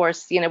 of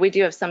course, we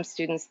do have some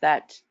students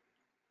that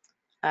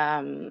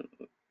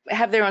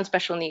have their own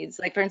special needs.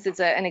 Like, for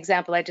instance, an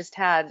example I just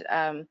had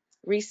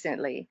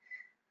recently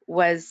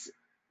was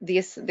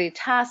the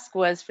task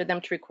was for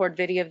them to record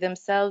video of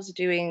themselves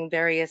doing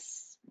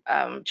various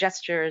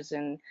gestures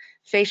and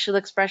facial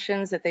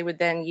expressions that they would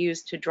then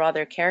use to draw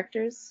their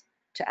characters,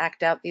 to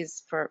act out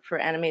these for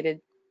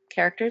animated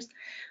characters.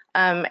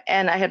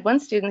 And I had one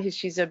student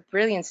she's a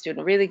brilliant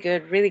student, really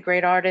good, really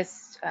great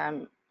artist,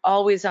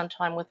 always on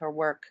time with her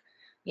work.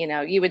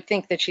 You would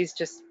think that she's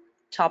just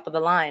top of the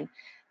line,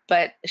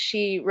 but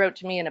she wrote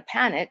to me in a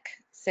panic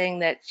saying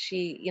that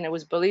she,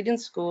 was bullied in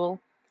school,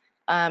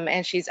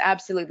 and she's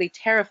absolutely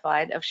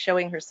terrified of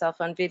showing herself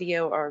on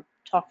video or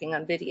talking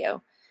on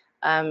video,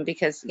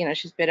 because,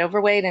 she's a bit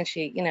overweight and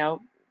she,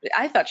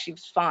 I thought she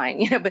was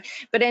fine,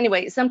 but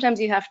anyway,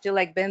 sometimes you have to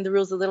like bend the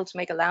rules a little to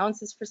make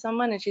allowances for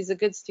someone, and she's a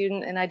good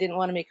student and I didn't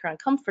want to make her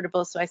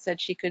uncomfortable, so I said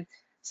she could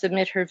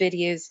submit her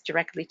videos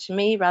directly to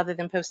me rather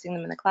than posting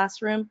them in the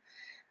classroom,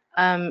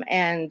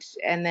 and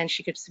then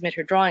she could submit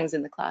her drawings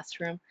in the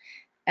classroom.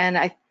 And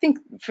I think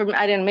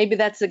I don't know, maybe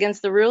that's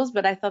against the rules,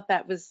 but I thought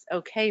that was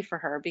okay for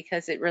her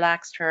because it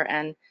relaxed her,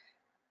 and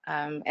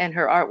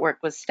her artwork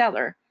was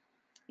stellar.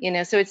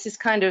 So it's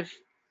just kind of,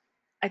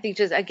 I think,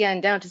 just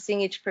again down to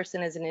seeing each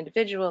person as an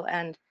individual,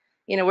 and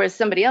whereas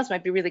somebody else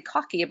might be really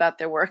cocky about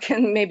their work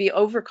and maybe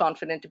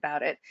overconfident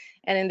about it,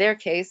 and in their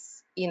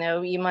case,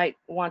 you might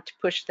want to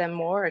push them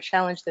more or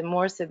challenge them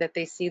more so that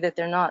they see that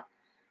they're not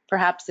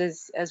perhaps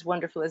as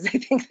wonderful as they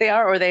think they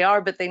are, or they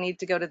are, but they need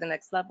to go to the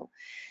next level.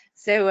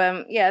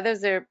 So yeah,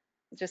 those are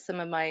just some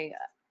of my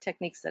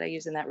techniques that I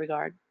use in that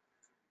regard.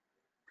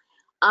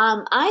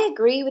 I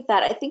agree with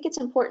that. I think it's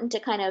important to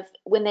kind of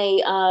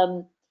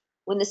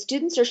when the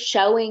students are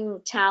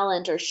showing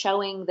talent or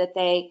showing that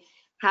they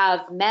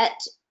have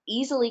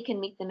easily can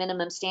meet the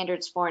minimum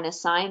standards for an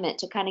assignment,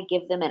 to kind of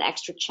give them an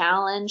extra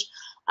challenge,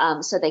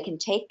 so they can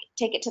take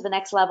it to the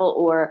next level.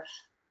 Or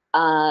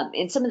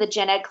in some of the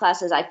gen ed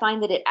classes, I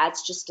find that it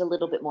adds just a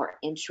little bit more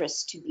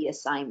interest to the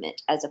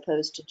assignment as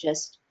opposed to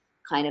just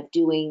kind of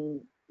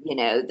doing,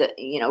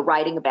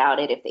 writing about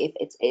it.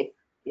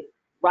 If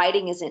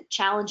writing isn't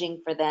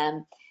challenging for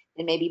them,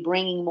 then maybe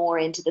bringing more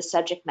into the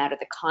subject matter,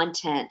 the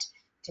content,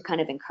 to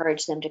kind of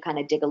encourage them to kind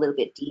of dig a little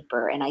bit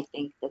deeper. And I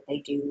think that they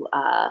do,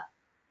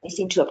 they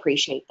seem to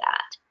appreciate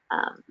that.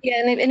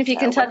 Yeah, and if you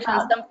can So touch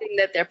on something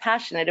that they're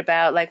passionate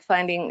about, like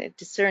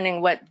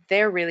discerning what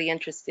they're really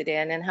interested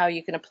in and how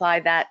you can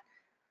apply that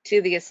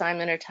to the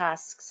assignment or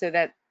task so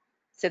that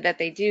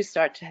they do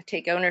start to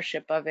take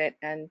ownership of it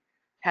and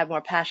have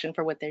more passion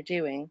for what they're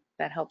doing,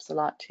 that helps a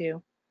lot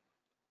too.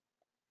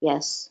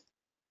 Yes,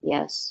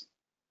 yes,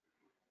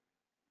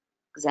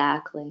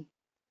 exactly.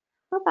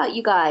 What about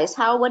you guys?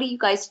 What do you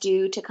guys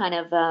do to kind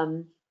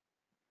of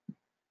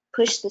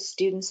push the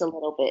students a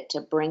little bit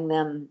to bring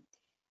them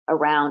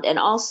around? And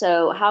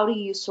also, how do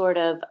you sort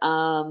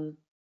of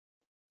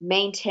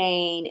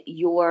maintain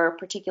your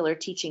particular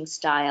teaching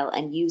style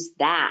and use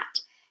that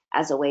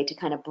as a way to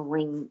kind of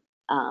bring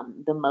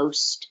the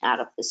most out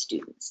of the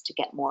students, to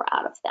get more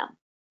out of them?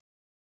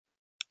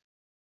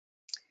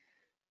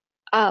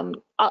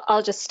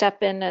 I'll just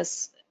step in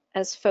as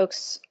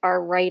folks are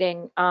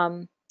writing.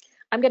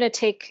 I'm going to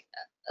take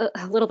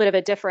a little bit of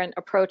a different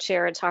approach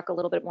here and talk a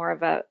little bit more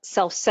of a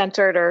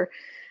self-centered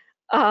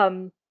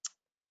or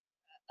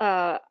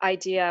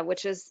idea,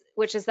 which is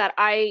that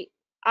I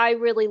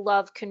really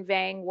love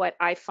conveying what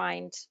I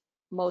find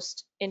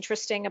most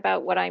interesting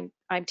about what I'm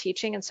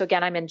teaching. And so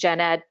again, I'm in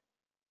gen ed,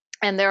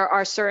 and there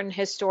are certain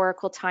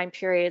historical time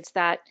periods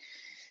that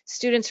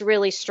students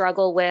really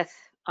struggle with,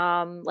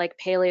 like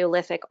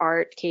Paleolithic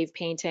art, cave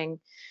painting,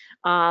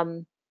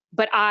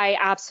 but I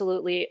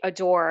absolutely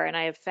adore and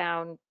I have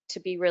found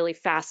to be really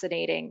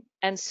fascinating.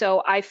 And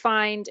so I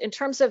find, in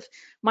terms of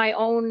my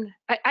own,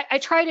 I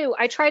try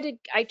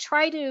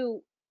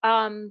to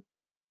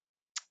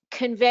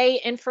convey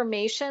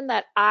information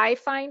that I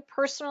find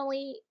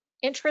personally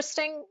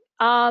interesting,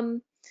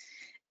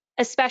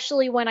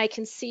 especially when I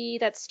can see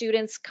that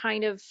students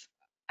kind of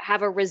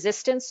have a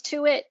resistance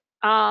to it.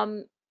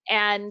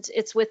 And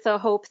it's with the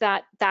hope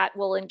that that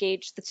will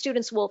engage, the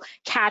students will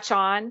catch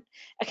on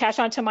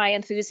to my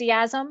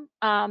enthusiasm,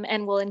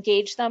 and will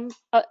engage them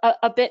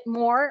a bit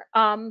more.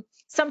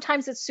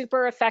 Sometimes it's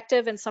super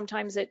effective and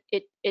sometimes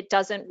it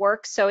doesn't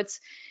work. So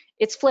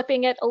it's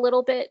flipping it a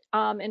little bit,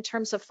 in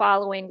terms of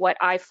following what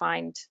I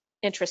find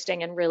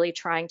interesting and really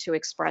trying to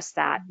express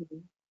that.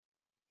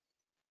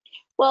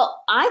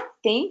 Well, I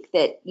think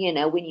that,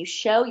 when you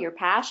show your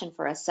passion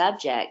for a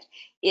subject,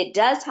 it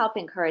does help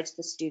encourage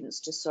the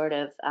students to sort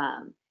of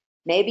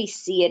maybe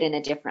see it in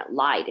a different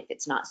light if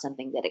it's not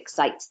something that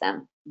excites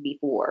them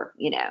before,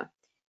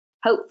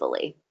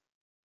 hopefully.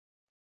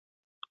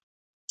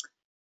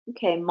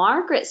 Okay,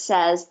 Margaret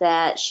says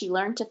that she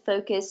learned to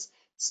focus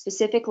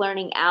specific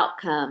learning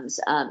outcomes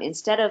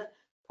instead of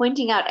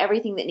pointing out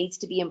everything that needs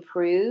to be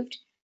improved.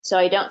 So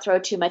I don't throw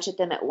too much at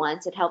them at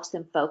once. It helps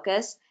them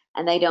focus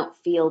and they don't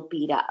feel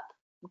beat up.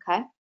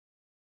 Okay.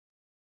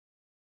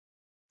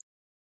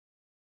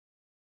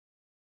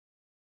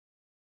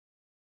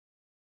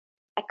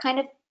 I kind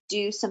of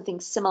do something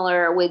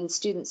similar when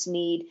students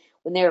when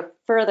they're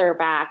further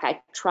back,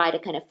 I try to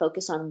kind of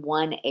focus on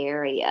one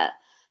area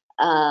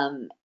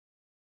and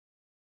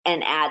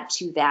add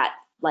to that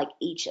like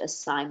each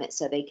assignment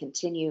so they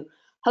continue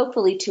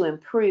hopefully to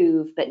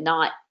improve, but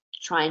not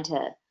trying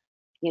to,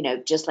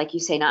 just like you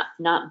say,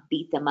 not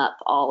beat them up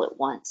all at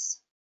once.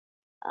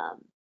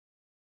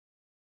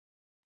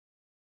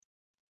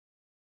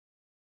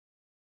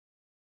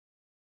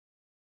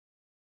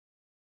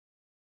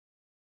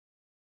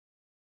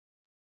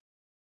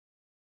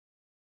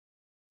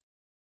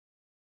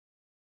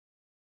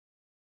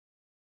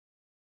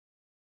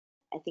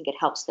 I think it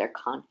helps their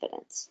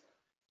confidence.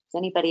 Does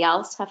anybody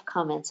else have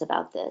comments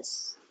about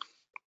this?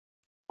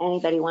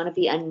 Anybody want to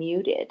be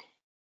unmuted?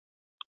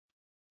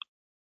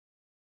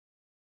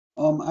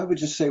 I would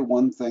just say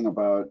one thing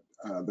about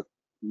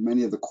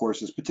many of the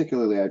courses,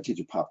 particularly I teach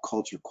a pop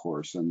culture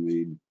course, and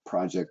the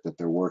project that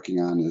they're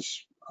working on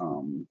is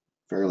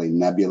fairly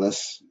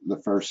nebulous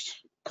the first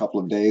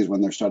couple of days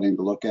when they're starting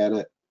to look at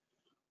it.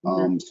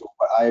 So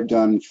what I've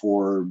done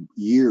for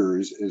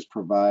years is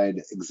provide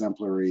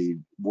exemplary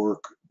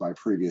work by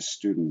previous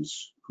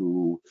students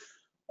who,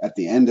 at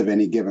the end of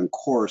any given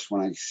course,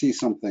 when I see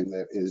something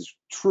that is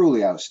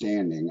truly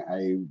outstanding,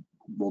 I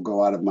will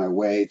go out of my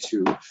way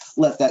to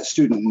let that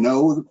student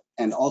know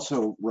and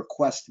also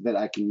request that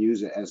I can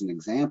use it as an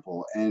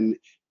example. And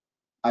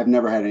I've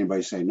never had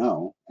anybody say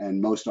no.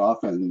 And most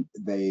often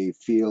they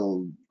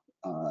feel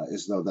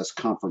as though that's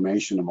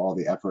confirmation of all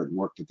the effort and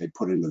work that they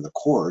put into the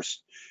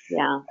course.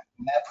 Yeah.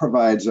 And that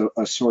provides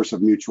a source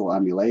of mutual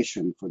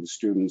emulation for the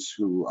students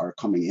who are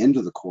coming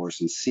into the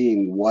course and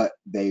seeing what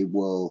they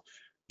will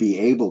be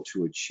able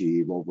to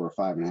achieve over a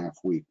 5.5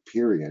 week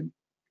period,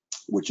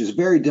 which is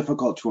very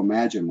difficult to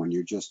imagine when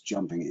you're just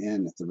jumping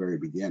in at the very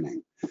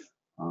beginning.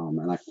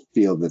 And I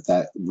feel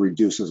that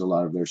reduces a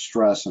lot of their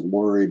stress and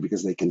worry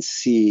because they can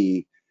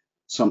see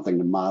something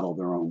to model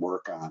their own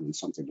work on and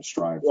something to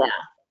strive for.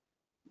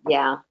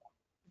 Yeah,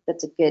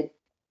 that's a good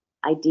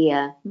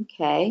idea.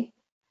 Okay.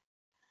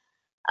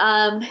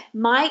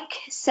 Mike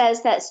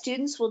says that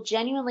students will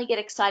genuinely get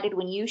excited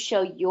when you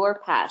show your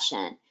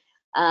passion.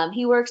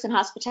 He works in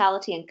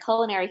hospitality and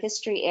culinary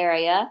history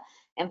area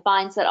and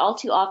finds that all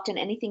too often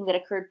anything that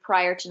occurred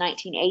prior to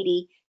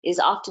 1980 is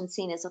often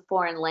seen as a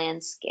foreign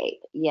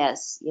landscape.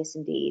 Yes,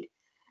 indeed.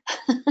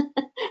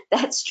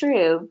 That's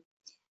true.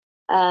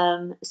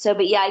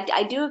 But yeah,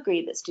 I do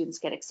agree that students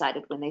get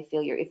excited when they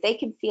feel if they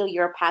can feel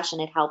your passion,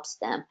 it helps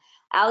them.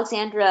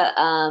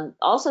 Alexandra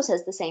also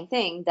says the same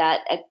thing,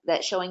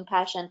 that showing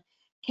passion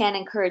can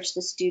encourage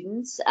the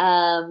students.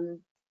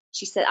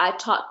 She said, I've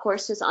taught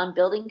courses on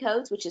building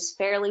codes, which is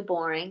fairly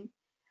boring,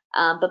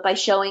 but by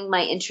showing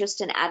my interest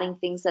in adding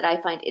things that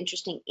I find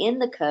interesting in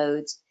the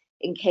codes,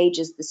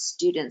 engages the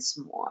students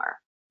more.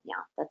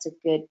 Yeah, that's a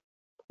good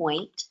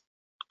point.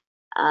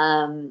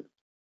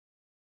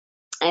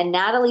 And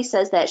Natalie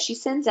says that she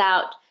sends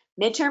out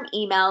midterm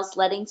emails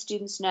letting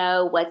students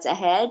know what's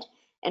ahead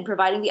and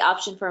providing the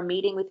option for a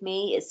meeting with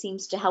me. It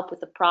seems to help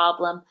with the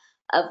problem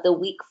of the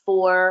week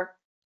 4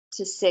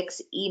 to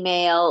 6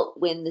 email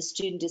when the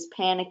student is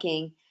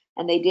panicking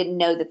and they didn't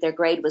know that their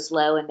grade was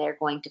low and they're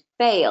going to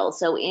fail.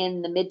 So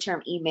in the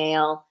midterm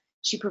email,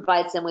 she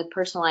provides them with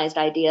personalized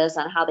ideas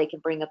on how they can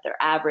bring up their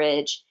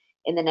average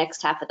in the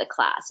next half of the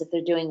class. If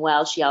they're doing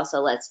well, she also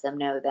lets them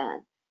know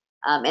then.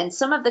 And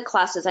some of the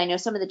classes, I know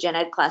some of the gen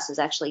ed classes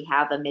actually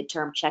have a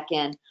midterm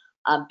check-in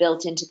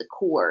built into the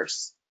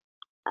course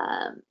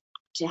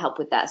to help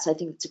with that. So I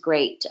think it's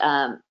great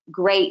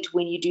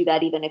when you do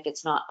that, even if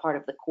it's not part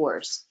of the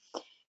course.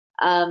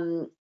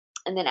 And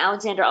then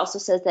Alexandra also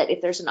says that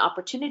if there's an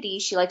opportunity,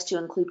 she likes to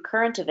include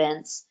current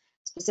events,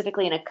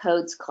 specifically in a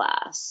codes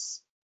class.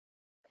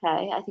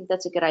 Okay, I think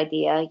that's a good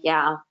idea.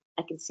 Yeah,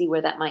 I can see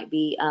where that might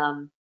be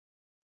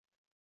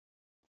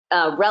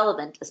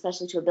relevant,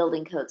 especially to a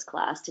building codes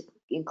class, to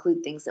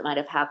include things that might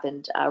have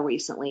happened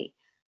recently,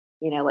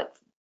 like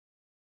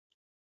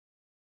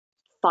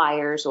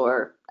fires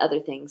or other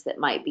things that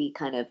might be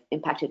kind of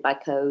impacted by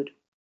code.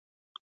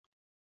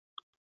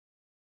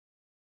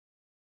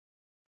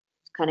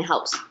 Kind of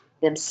helps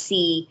them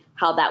see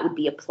how that would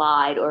be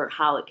applied or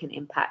how it can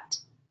impact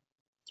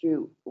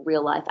through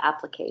real life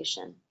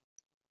application.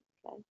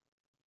 Okay. All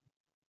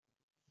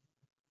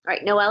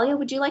right, Noelia,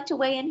 would you like to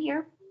weigh in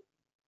here?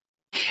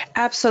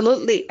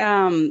 Absolutely.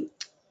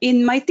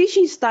 In my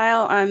teaching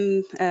style,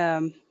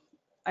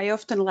 I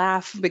often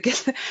laugh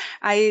because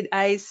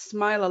I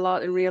smile a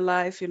lot in real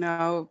life. You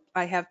know,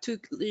 I have 2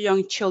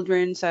 young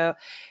children, so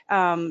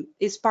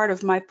it's part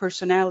of my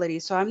personality.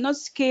 So I'm not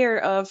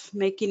scared of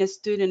making a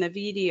student a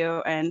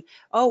video and,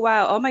 oh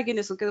wow, oh my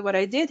goodness, look at what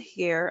I did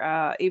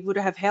here. It would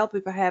have helped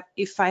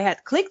if I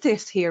had clicked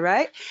this here,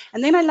 right?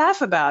 And then I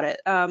laugh about it.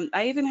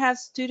 I even have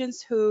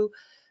students who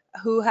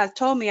have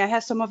told me, I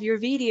have some of your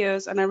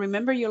videos and I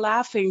remember you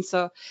laughing,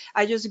 so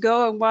I just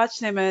go and watch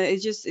them, and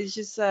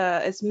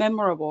it's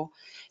memorable.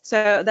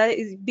 So that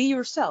is, be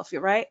yourself,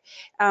 right?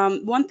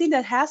 One thing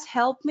that has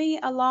helped me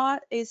a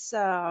lot is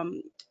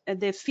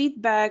the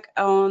feedback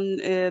on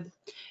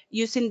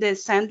using the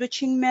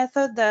sandwiching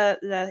method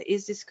that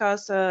is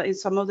discussed in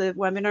some of the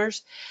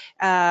webinars,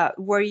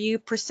 where you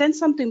present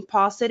something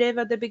positive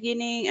at the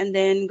beginning and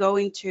then go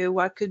into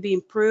what could be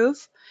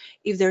improved.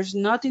 If there's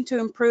nothing to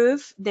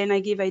improve, then I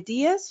give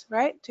ideas,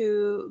 right,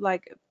 to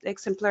like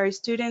exemplary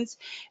students.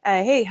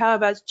 Hey, how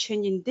about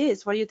changing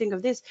this? What do you think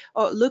of this?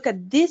 Oh, look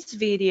at this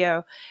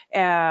video.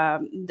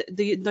 Don't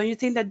you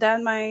think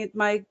that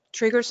might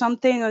trigger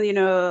something,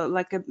 or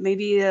like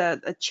maybe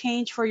a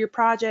change for your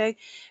project?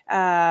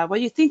 What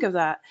do you think of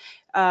that?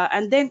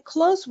 And then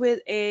close with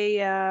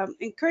a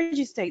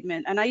encouraging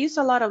statement. And I use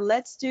a lot of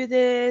 "let's do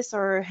this"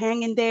 or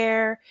 "hang in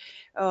there,"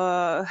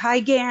 "hi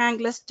gang,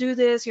 let's do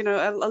this."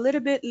 A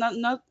little bit,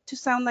 not to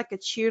sound like a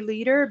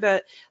cheerleader,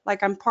 but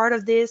like I'm part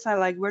of this. I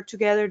like we're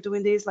together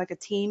doing this like a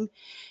team.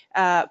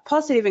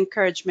 Positive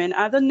encouragement.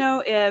 I don't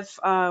know if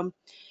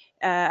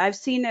I've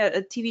seen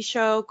a TV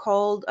show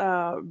called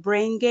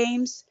Brain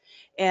Games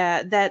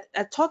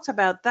that talks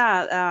about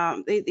that.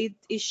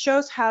 It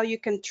shows how you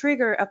can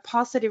trigger a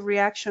positive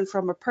reaction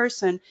from a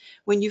person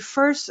when you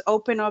first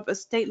open up a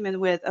statement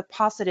with a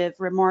positive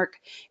remark.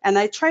 And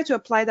I try to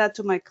apply that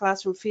to my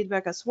classroom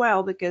feedback as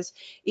well, because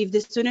if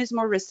the student is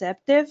more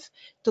receptive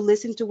to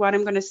listen to what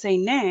I'm going to say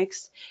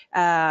next,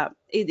 I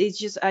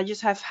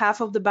just have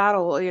half of the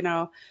battle,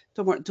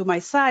 to my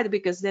side,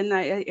 because then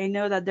I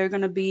know that they're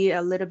going to be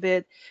a little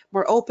bit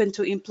more open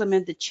to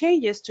implement the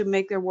changes to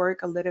make their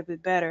work a little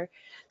bit better.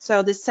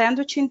 So the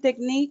sandwiching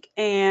technique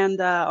and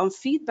on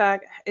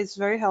feedback is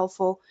very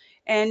helpful.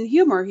 And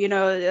humor,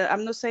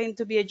 I'm not saying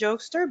to be a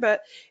jokester,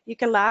 but you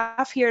can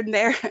laugh here and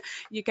there.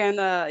 You can,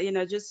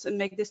 just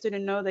make the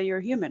student know that you're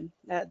human.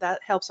 That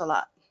helps a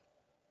lot.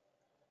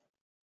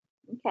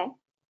 Okay.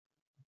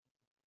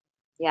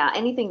 Yeah,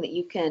 anything that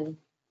you can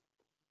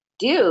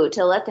do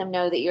to let them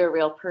know that you're a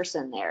real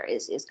person there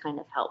is kind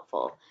of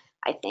helpful,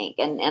 I think.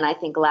 And I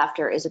think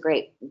laughter is a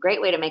great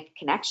way to make a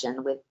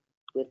connection with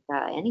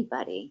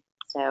anybody.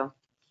 So,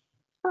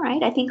 all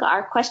right, I think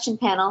our question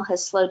panel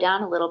has slowed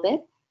down a little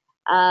bit.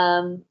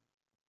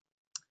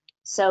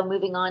 So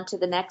moving on to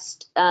the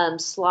next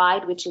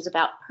slide, which is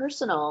about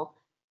personal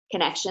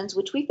connections,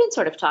 which we've been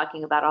sort of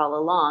talking about all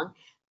along.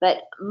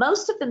 But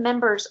most of the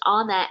members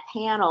on that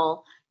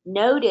panel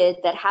noted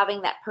that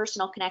having that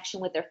personal connection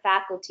with their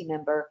faculty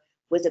member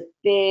was a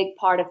big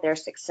part of their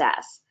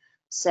success.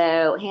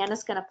 So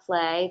Hannah's going to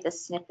play the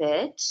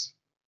snippet.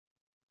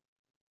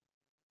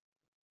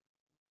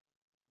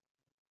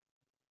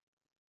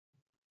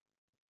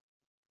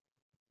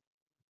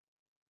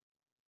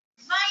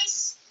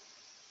 Advice,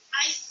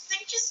 I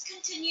think just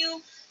continue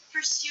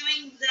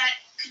pursuing that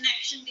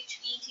connection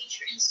between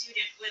teacher and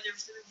student, whether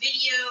through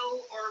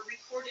video or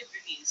recorded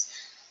reviews.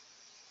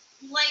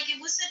 Like it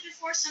was said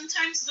before,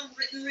 sometimes the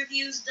written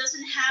reviews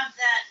doesn't have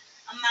that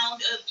amount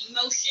of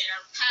emotion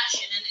or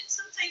passion, and it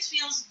sometimes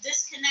feels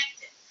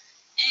disconnected.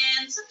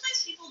 And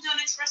sometimes people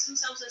don't express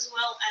themselves as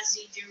well as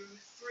they do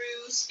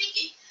through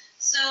speaking.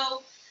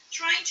 So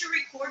trying to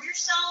record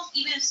yourself,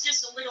 even if it's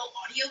just a little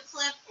audio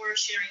clip or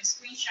sharing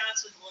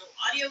screenshots with a little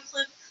audio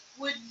clip,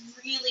 would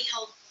really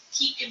help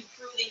keep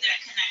improving that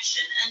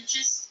connection and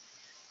just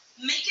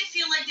make it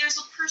feel like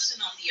there's a person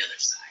on the other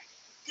side.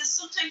 Because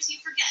sometimes you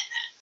forget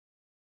that.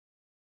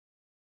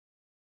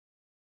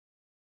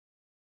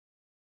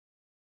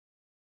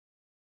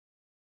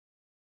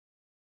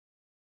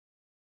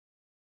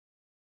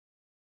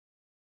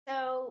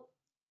 So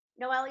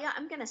Noelia,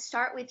 I'm going to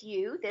start with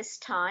you this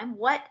time.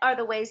 What are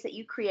the ways that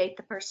you create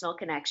the personal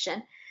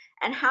connection?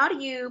 And how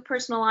do you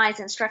personalize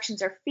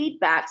instructions or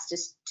feedbacks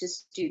to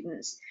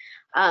students?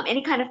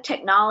 Any kind of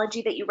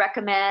technology that you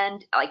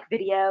recommend, like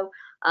video,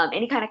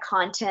 any kind of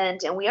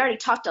content? And we already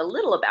talked a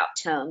little about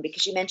tone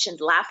because you mentioned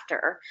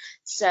laughter.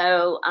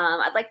 So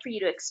I'd like for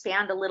you to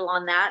expand a little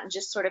on that and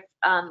just sort of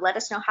let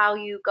us know how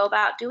you go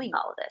about doing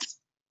all of this.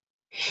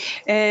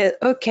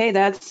 Okay,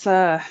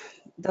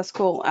 that's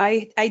cool.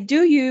 I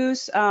do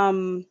use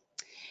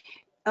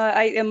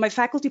in my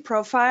faculty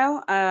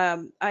profile,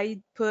 I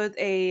put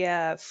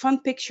a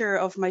fun picture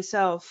of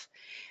myself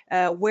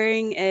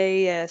wearing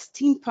a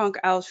steampunk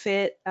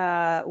outfit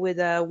with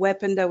a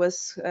weapon that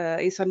was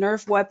is a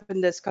Nerf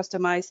weapon that's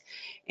customized,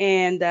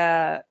 and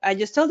I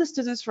just tell the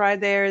students right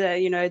there that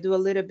I do a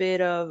little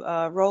bit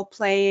of role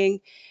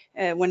playing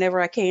whenever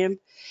I can.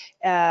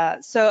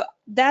 So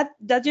that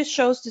just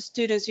shows the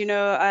students,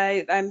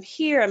 I'm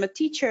here, I'm a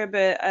teacher,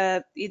 but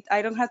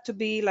I don't have to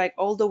be like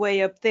all the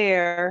way up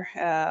there.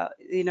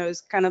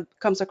 It's kind of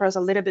comes across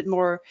a little bit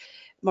more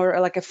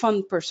like a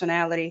fun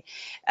personality.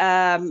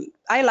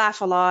 I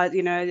laugh a lot,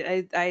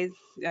 I'm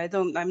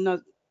not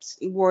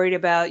worried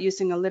about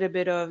using a little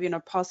bit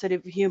of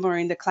positive humor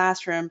in the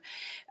classroom.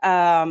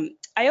 I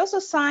also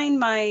sign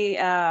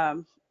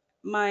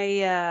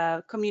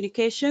my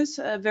communications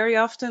very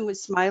often with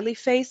smiley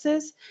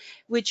faces,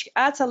 which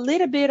adds a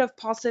little bit of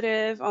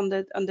positive on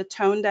the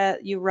tone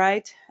that you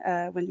write.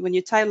 When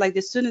you type, like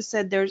the student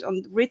said, there's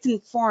on written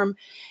form,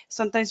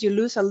 sometimes you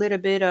lose a little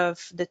bit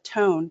of the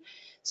tone.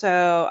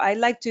 So I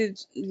like to,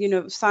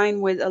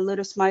 sign with a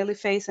little smiley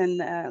face and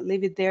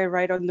leave it there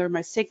right under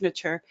my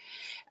signature.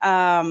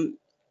 Um,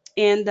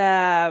 and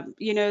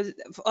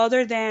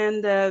other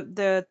than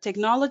the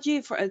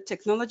technology, for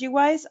technology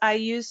wise,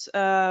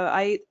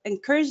 I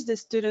encourage the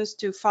students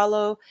to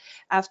follow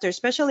after,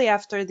 especially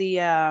after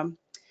the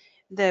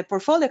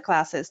portfolio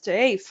classes, to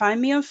hey, find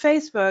me on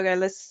Facebook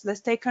and let's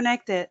stay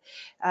connected,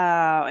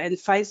 and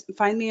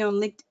find me on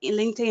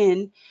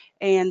LinkedIn,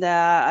 and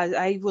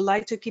I would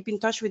like to keep in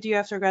touch with you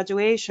after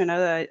graduation.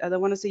 I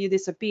don't want to see you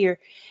disappear,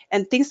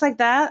 and things like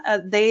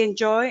that. They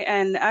enjoy,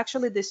 and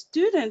actually the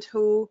student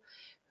who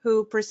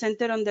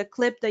presented on the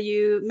clip that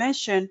you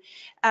mentioned,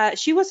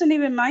 she wasn't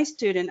even my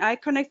student. I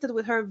connected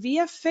with her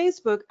via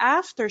Facebook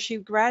after she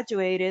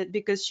graduated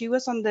because she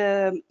was on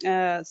the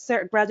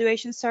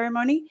graduation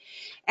ceremony,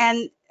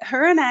 and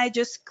her and I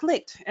just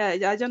clicked. I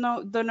don't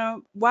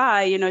know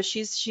why.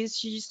 She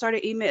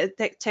started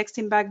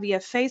texting back via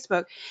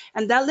Facebook,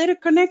 and that little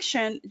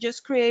connection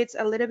just creates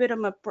a little bit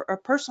of a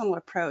personal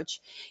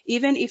approach,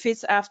 even if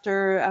it's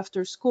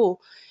after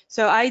school.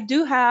 So I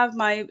do have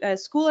my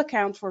school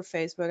account for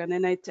Facebook, and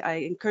then I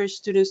encourage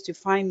students to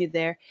find me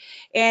there,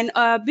 and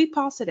be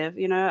positive.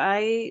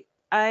 I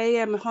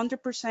am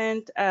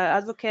 100%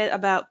 advocate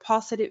about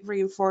positive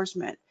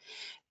reinforcement.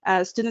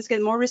 Students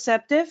get more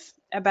receptive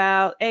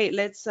about, hey,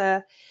 let's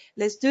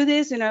do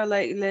this.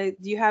 Like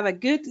you have a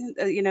good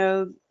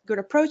good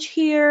approach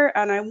here,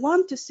 and I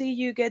want to see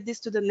you get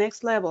this to the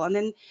next level. And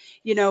then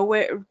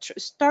where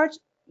start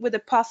with a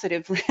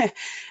positive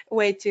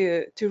way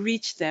to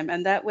reach them,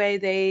 and that way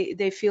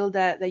they feel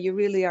that you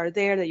really are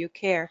there, that you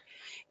care.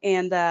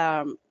 And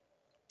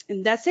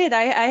that's it.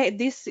 I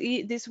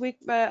this week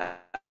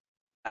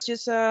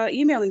just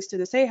emailing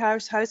students, hey,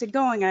 how's it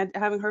going? I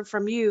haven't heard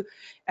from you.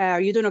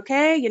 Are you doing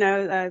okay?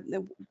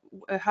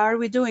 How are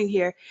we doing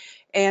here?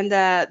 And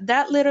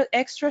that little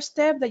extra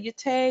step that you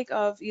take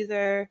of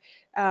either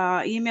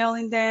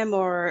emailing them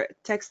or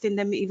texting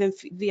them even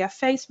via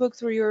Facebook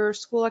through your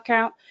school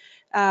account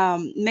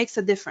makes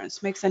a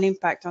difference, makes an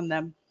impact on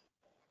them.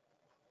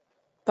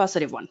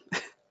 Positive one.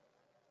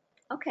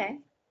 Okay.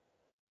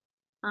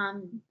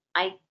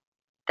 I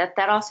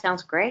that all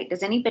sounds great.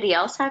 Does anybody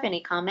else have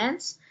any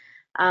comments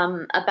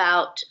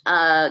about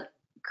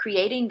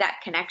creating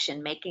that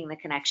connection, making the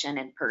connection,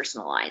 and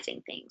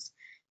personalizing things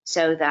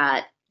so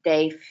that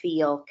they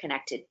feel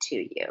connected to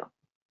you?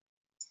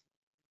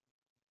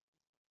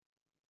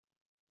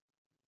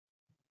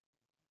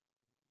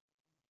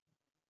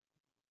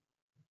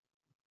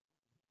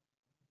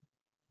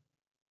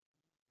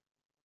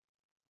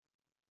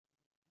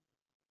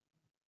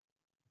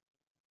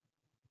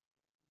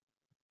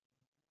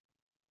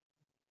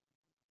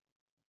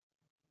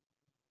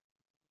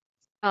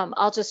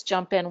 I'll just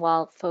jump in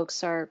while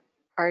folks are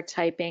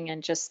typing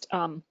and just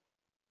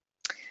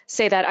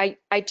say that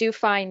I do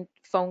find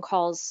phone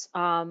calls,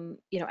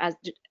 as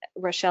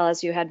Rachelle,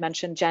 as you had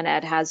mentioned, Gen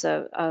Ed has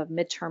a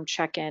midterm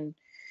check-in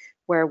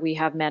where we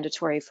have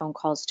mandatory phone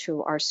calls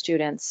to our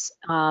students.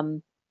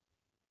 And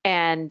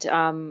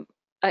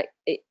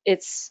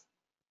it's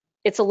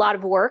a lot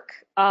of work,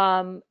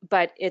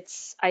 but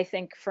it's, I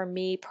think for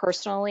me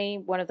personally,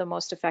 one of the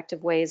most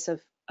effective ways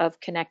of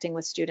connecting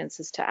with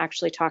students is to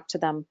actually talk to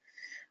them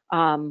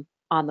on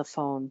the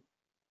phone.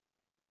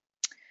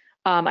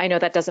 I know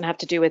that doesn't have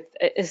to do with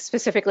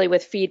specifically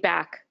with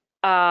feedback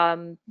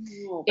in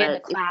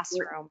the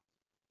classroom,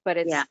 but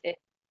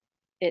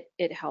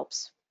it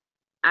helps.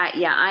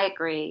 I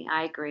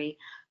agree.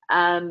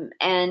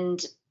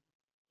 And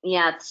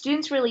yeah,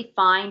 students really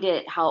find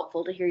it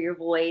helpful to hear your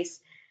voice.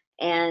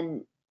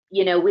 And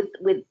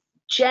with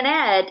Gen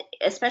Ed,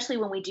 especially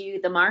when we do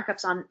the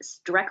markups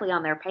directly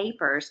on their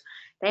papers,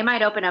 they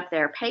might open up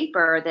their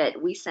paper that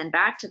we send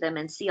back to them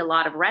and see a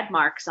lot of red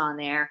marks on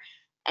there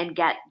and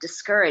get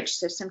discouraged.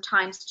 So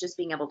sometimes just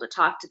being able to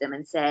talk to them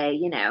and say,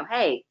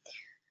 hey,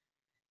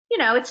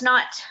 it's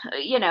not,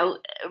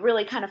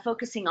 really kind of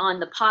focusing on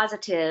the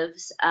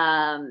positives,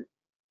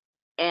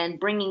 and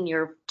bringing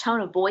your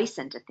tone of voice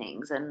into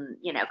things, and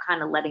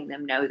kind of letting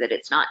them know that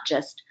it's not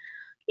just,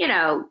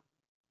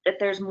 that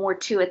there's more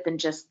to it than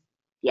just,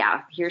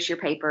 yeah, here's your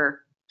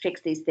paper,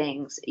 fix these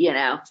things.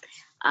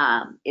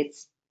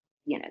 It's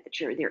that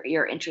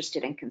you're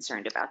interested and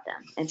concerned about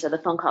them, and so the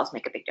phone calls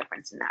make a big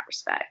difference in that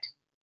respect.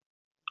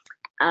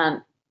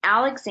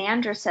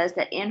 Alexandra says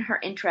that in her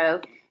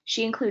intro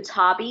she includes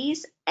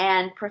hobbies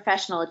and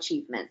professional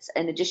achievements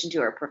in addition to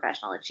her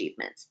professional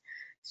achievements.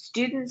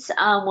 Students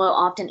will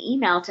often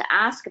email to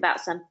ask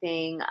about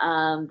something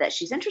that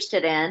she's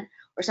interested in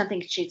or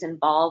something she's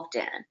involved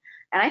in,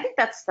 and I think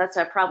that's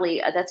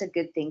a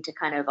good thing to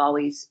kind of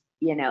always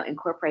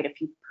incorporate a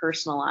few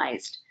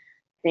personalized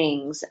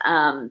things.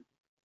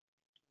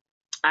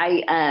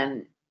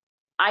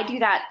 I do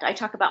that. I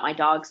talk about my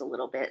dogs a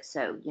little bit,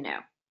 so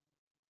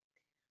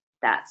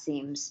that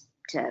seems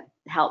to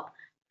help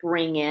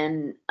bring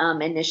in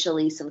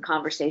initially some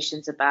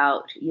conversations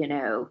about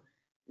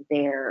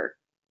their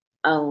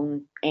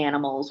own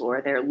animals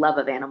or their love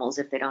of animals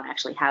if they don't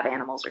actually have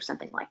animals or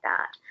something like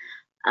that.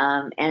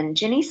 And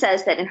Jenny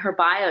says that in her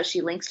bio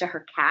she links to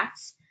her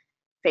cat's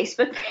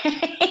Facebook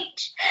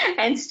page,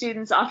 and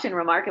students often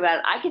remark about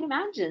it. I can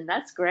imagine.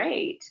 That's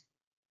great.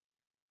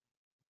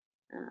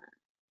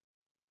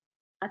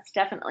 That's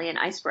definitely an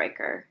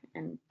icebreaker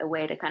and a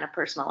way to kind of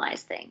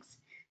personalize things.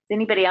 Does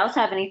anybody else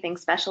have anything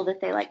special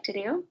that they like to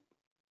do?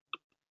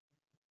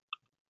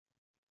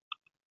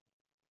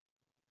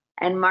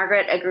 And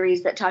Margaret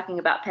agrees that talking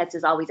about pets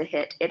is always a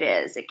hit. It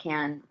is. It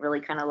can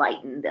really kind of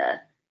lighten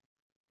the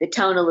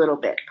tone a little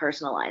bit,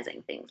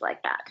 personalizing things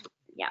like that.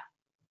 Yeah.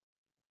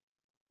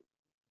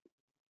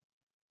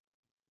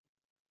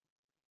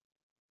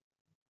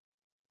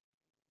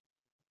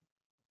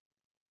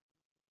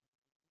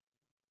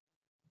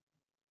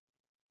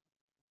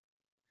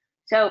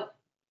 So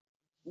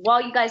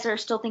while you guys are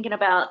still thinking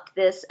about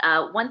this,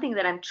 one thing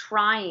that I'm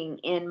trying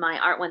in my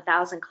Art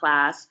 1000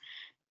 class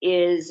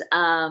is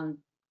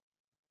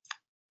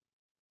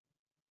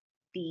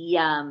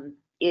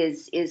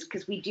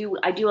because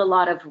I do a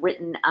lot of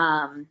written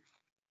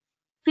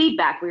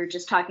feedback. We were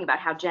just talking about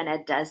how Gen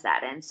Ed does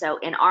that, and so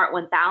in Art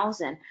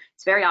 1000,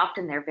 it's very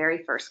often their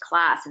very first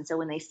class, and so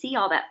when they see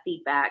all that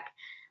feedback,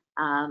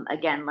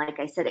 again, like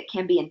I said, it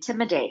can be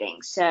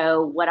intimidating.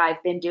 So what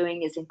I've been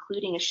doing is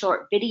including a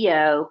short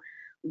video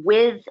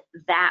with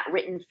that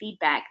written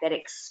feedback that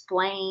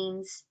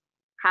explains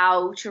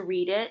how to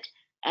read it.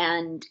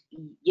 And,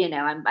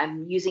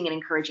 I'm using an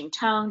encouraging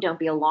tone. Don't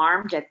be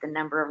alarmed at the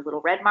number of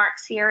little red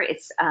marks here.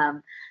 It's,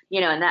 and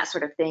that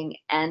sort of thing.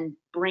 And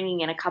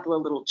bringing in a couple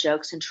of little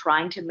jokes and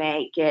trying to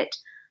make it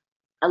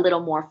a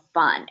little more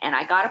fun. And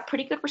I got a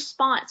pretty good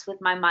response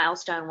with my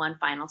milestone 1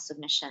 final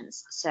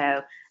submissions.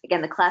 So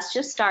again, the class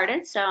just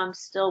started, so I'm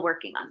still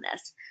working on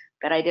this,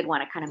 but I did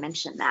want to kind of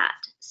mention that.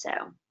 So,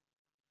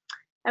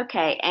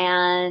 okay.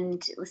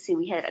 And let's see,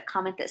 we had a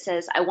comment that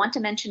says, I want to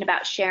mention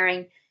about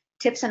sharing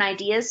tips and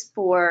ideas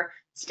for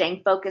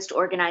staying focused,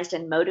 organized,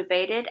 and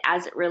motivated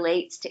as it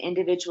relates to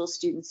individual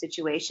student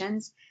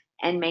situations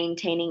and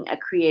maintaining a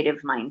creative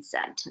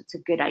mindset. It's a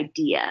good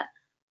idea.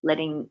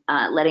 Letting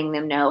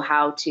them know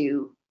how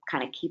to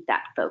kind of keep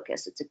that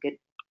focus. It's a good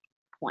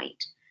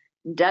point.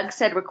 Doug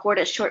said, record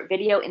a short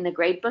video in the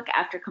gradebook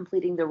after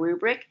completing the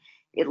rubric.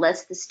 It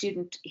lets the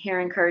student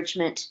hear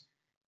encouragement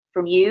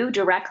from you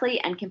directly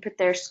and can put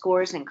their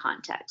scores in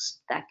context.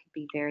 That could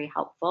be very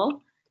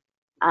helpful.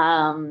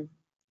 And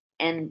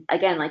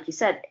again, like you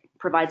said,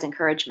 provides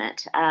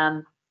encouragement.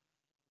 And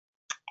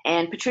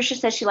Patricia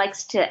says she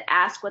likes to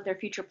ask what their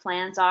future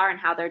plans are and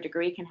how their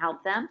degree can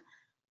help them.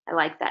 I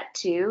like that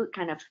too. It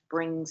kind of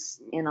brings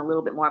in a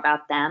little bit more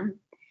about them.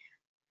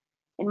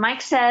 And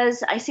Mike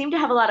says, I seem to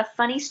have a lot of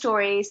funny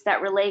stories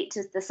that relate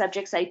to the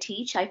subjects I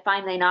teach. I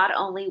find they not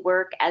only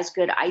work as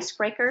good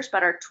icebreakers,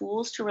 but are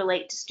tools to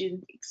relate to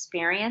student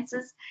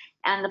experiences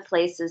and the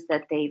places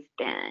that they've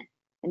been.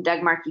 And Doug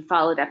Barkey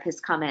followed up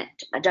his comment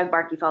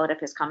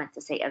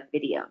to say a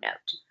video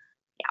note.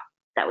 Yeah,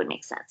 that would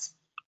make sense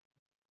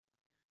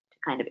to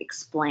kind of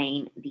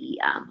explain the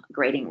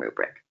grading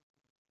rubric.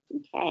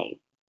 Okay.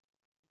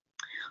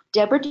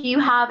 Deborah, do you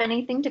have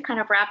anything to kind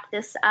of wrap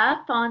this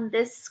up on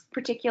this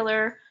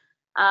particular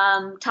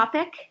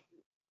topic?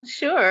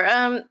 Sure.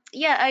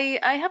 Yeah,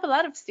 I have a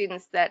lot of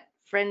students that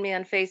friend me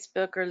on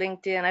Facebook or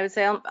LinkedIn. I would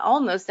say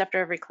almost after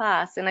every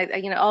class. And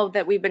all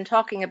that we've been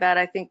talking about,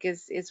 I think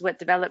is what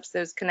develops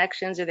those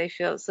connections, or they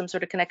feel some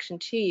sort of connection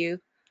to you.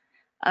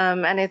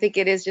 And I think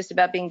it is just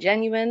about being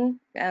genuine,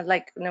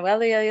 like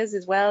Noelia is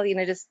as well,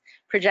 just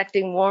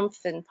projecting warmth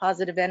and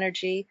positive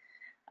energy.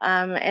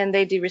 And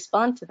they do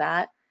respond to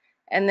that.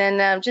 And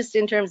then just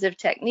in terms of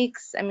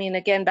techniques, I mean,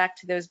 again, back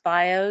to those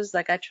bios,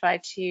 like I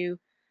try to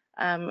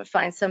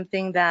find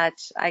something that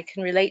I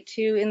can relate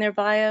to in their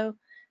bio.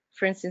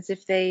 For instance,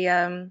 if they,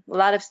 a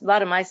lot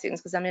of my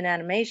students, because I'm in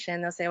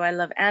animation, they'll say, oh, I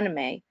love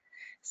anime.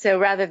 So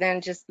rather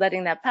than just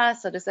letting that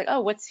pass, I'll just like, oh,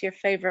 what's your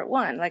favorite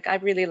one? Like, I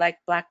really like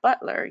Black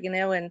Butler,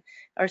 and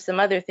or some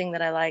other thing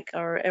that I like,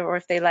 or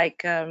if they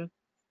like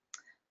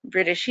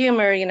British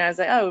humor, I was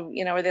like, oh,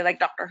 or they like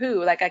Doctor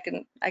Who, like I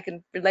can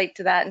relate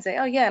to that and say,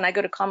 oh yeah, and I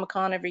go to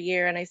Comic-Con every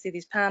year and I see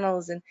these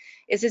panels, and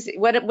it's just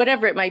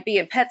whatever it might be.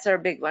 And pets are a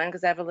big one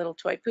because I have a little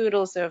toy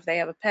poodle, so if they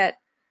have a pet,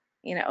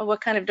 oh,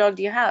 what kind of dog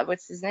do you have?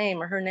 What's his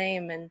name or her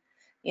name? And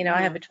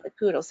I have a toy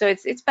poodle. So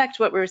it's back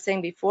to what we were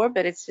saying before,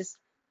 but it's just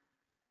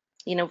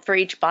for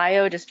each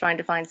bio, just trying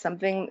to find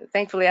something.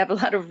 Thankfully, I have a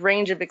lot of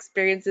range of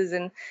experiences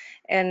and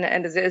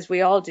as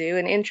we all do,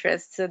 and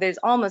interests. So there's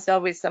almost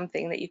always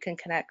something that you can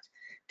connect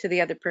to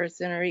the other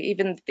person, or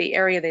even the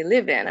area they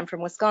live in. I'm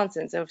from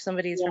Wisconsin, so if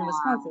somebody is from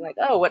Wisconsin, like,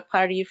 oh, what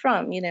part are you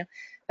from?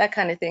 That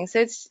kind of thing. So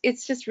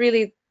it's just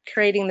really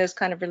creating those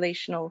kind of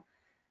relational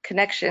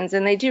connections,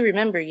 and they do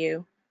remember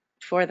you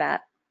for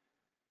that.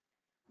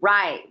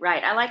 Right.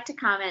 I like to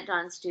comment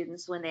on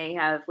students when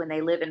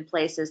they live in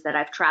places that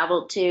I've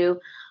traveled to.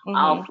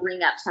 I'll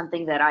bring up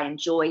something that I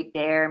enjoyed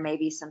there,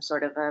 maybe some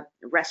sort of a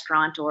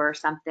restaurant or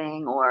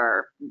something,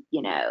 or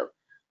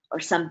or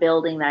some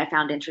building that I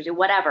found interesting,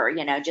 whatever,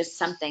 just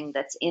something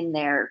that's in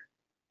their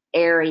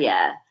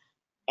area,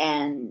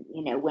 and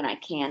when I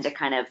can, to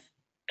kind of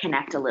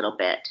connect a little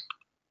bit.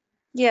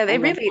 Yeah,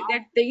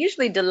 they're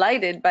usually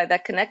delighted by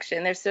that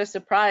connection. They're so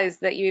surprised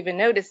that you even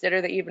noticed it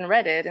or that you even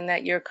read it, and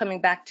that you're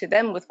coming back to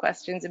them with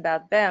questions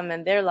about them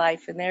and their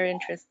life and their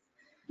interests.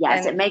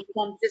 Yes, and it makes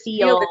them just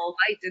feel the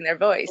delight in their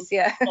voice.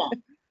 Yeah.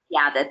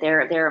 Yeah, that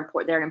they're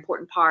important. They're an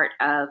important part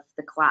of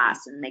the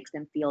class, and makes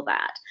them feel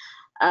that.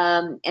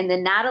 And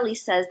then Natalie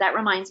says, that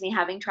reminds me,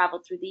 having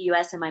traveled through the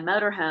U.S. in my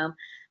motorhome,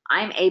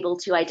 I'm able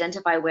to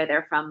identify where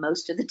they're from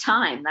most of the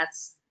time.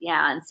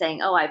 And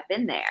saying, oh, I've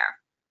been there.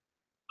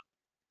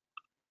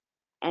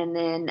 And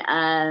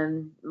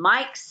then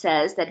Mike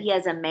says that he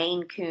has a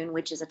Maine Coon,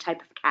 which is a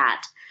type of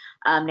cat,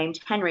 named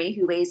Henry,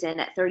 who weighs in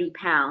at 30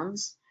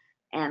 pounds.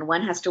 And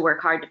one has to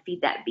work hard to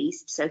feed that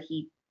beast. So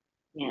he,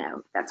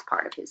 that's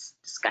part of his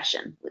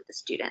discussion with the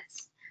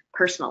students,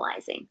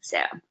 personalizing. So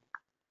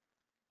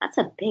that's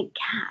a big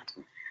cat.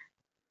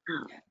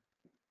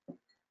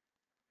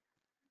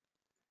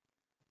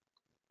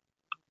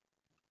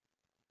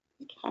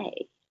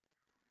 Okay.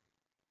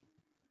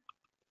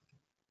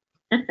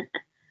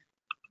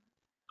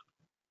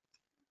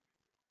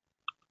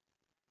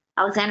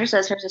 Alexander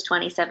says hers is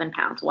 27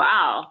 pounds.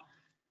 Wow.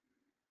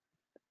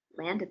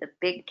 Land of the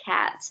big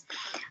cats.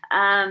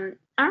 All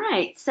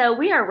right. So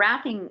we are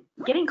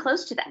getting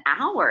close to the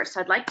hour. So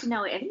I'd like to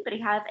know,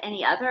 anybody have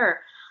any other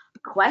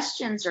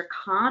questions or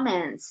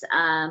comments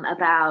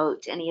about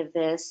any of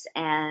this?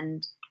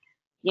 And,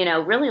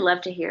 really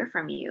love to hear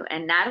from you.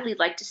 And Natalie'd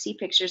like to see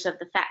pictures of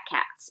the fat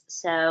cats.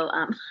 So,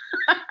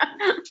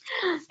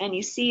 and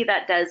you see,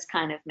 that does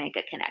kind of make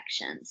a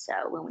connection. So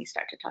when we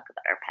start to talk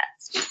about our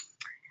pets.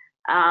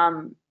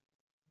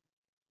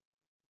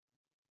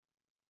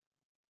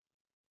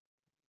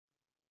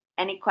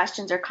 Any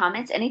questions or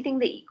comments? Anything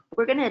that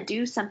we're going to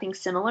do something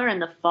similar in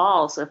the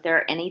fall. So if there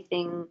are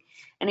anything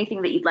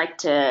that you'd like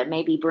to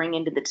maybe bring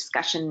into the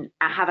discussion,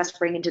 have us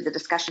bring into the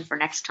discussion for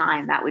next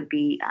time, that would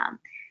be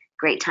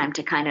great time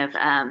to kind of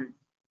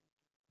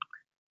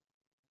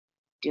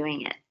do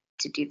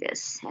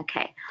this.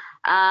 Okay.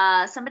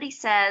 Somebody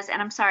says,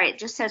 and I'm sorry, it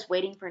just says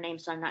waiting for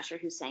names, so I'm not sure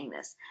who's saying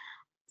this.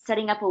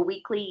 Setting up a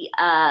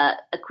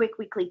quick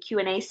weekly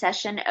Q&A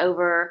session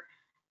over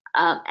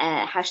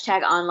a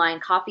hashtag online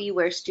coffee,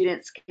 where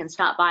students can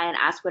stop by and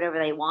ask whatever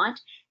they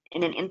want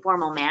in an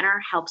informal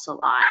manner, helps a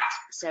lot.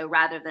 So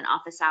rather than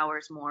office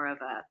hours, more of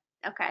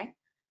okay,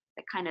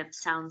 that kind of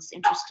sounds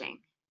interesting.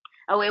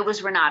 Oh, it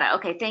was Renata.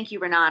 Okay, thank you,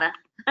 Renata.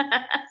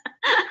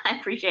 I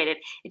appreciate it.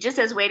 It just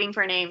says waiting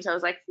for names. I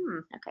was like,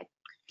 okay.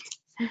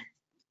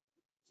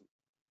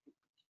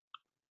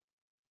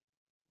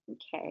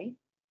 Okay.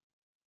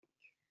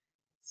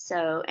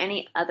 So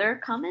any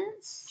other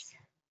comments?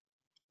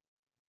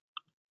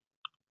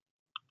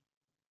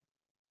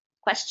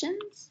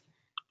 Questions?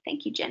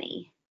 Thank you,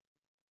 Jenny.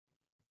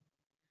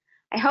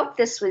 I hope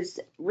this was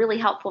really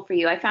helpful for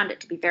you. I found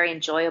it to be very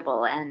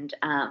enjoyable. And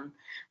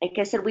like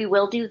I said, we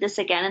will do this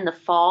again in the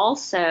fall.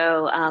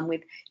 So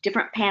with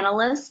different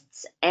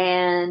panelists,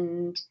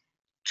 and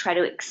try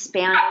to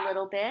expand a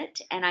little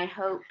bit. And I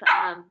hope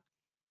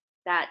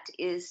that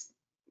is,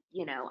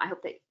 I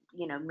hope that,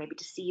 maybe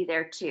to see you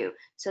there too.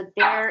 So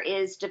there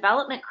is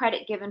development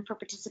credit given for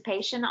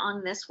participation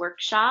on this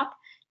workshop.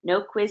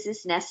 No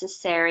quizzes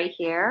necessary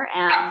here.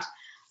 And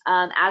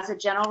as a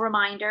general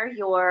reminder,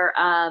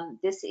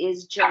 this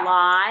is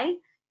July,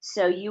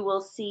 so you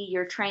will see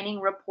your training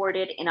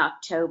reported in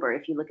October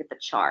if you look at the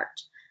chart.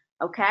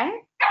 Okay?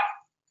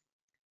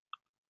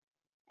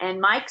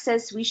 And Mike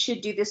says we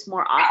should do this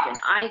more often.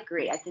 I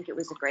agree. I think it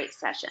was a great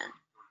session.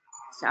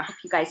 So I hope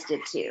you guys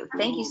did too.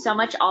 Thank you so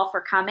much all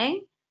for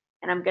coming.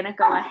 And I'm going to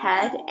go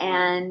ahead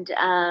and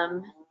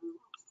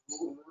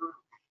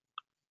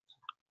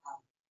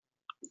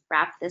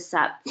wrap this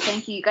up.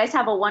 Thank you. You guys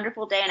have a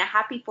wonderful day and a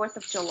happy 4th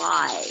of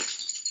July.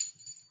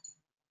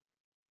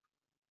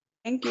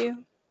 Thank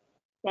you.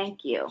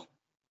 Thank you.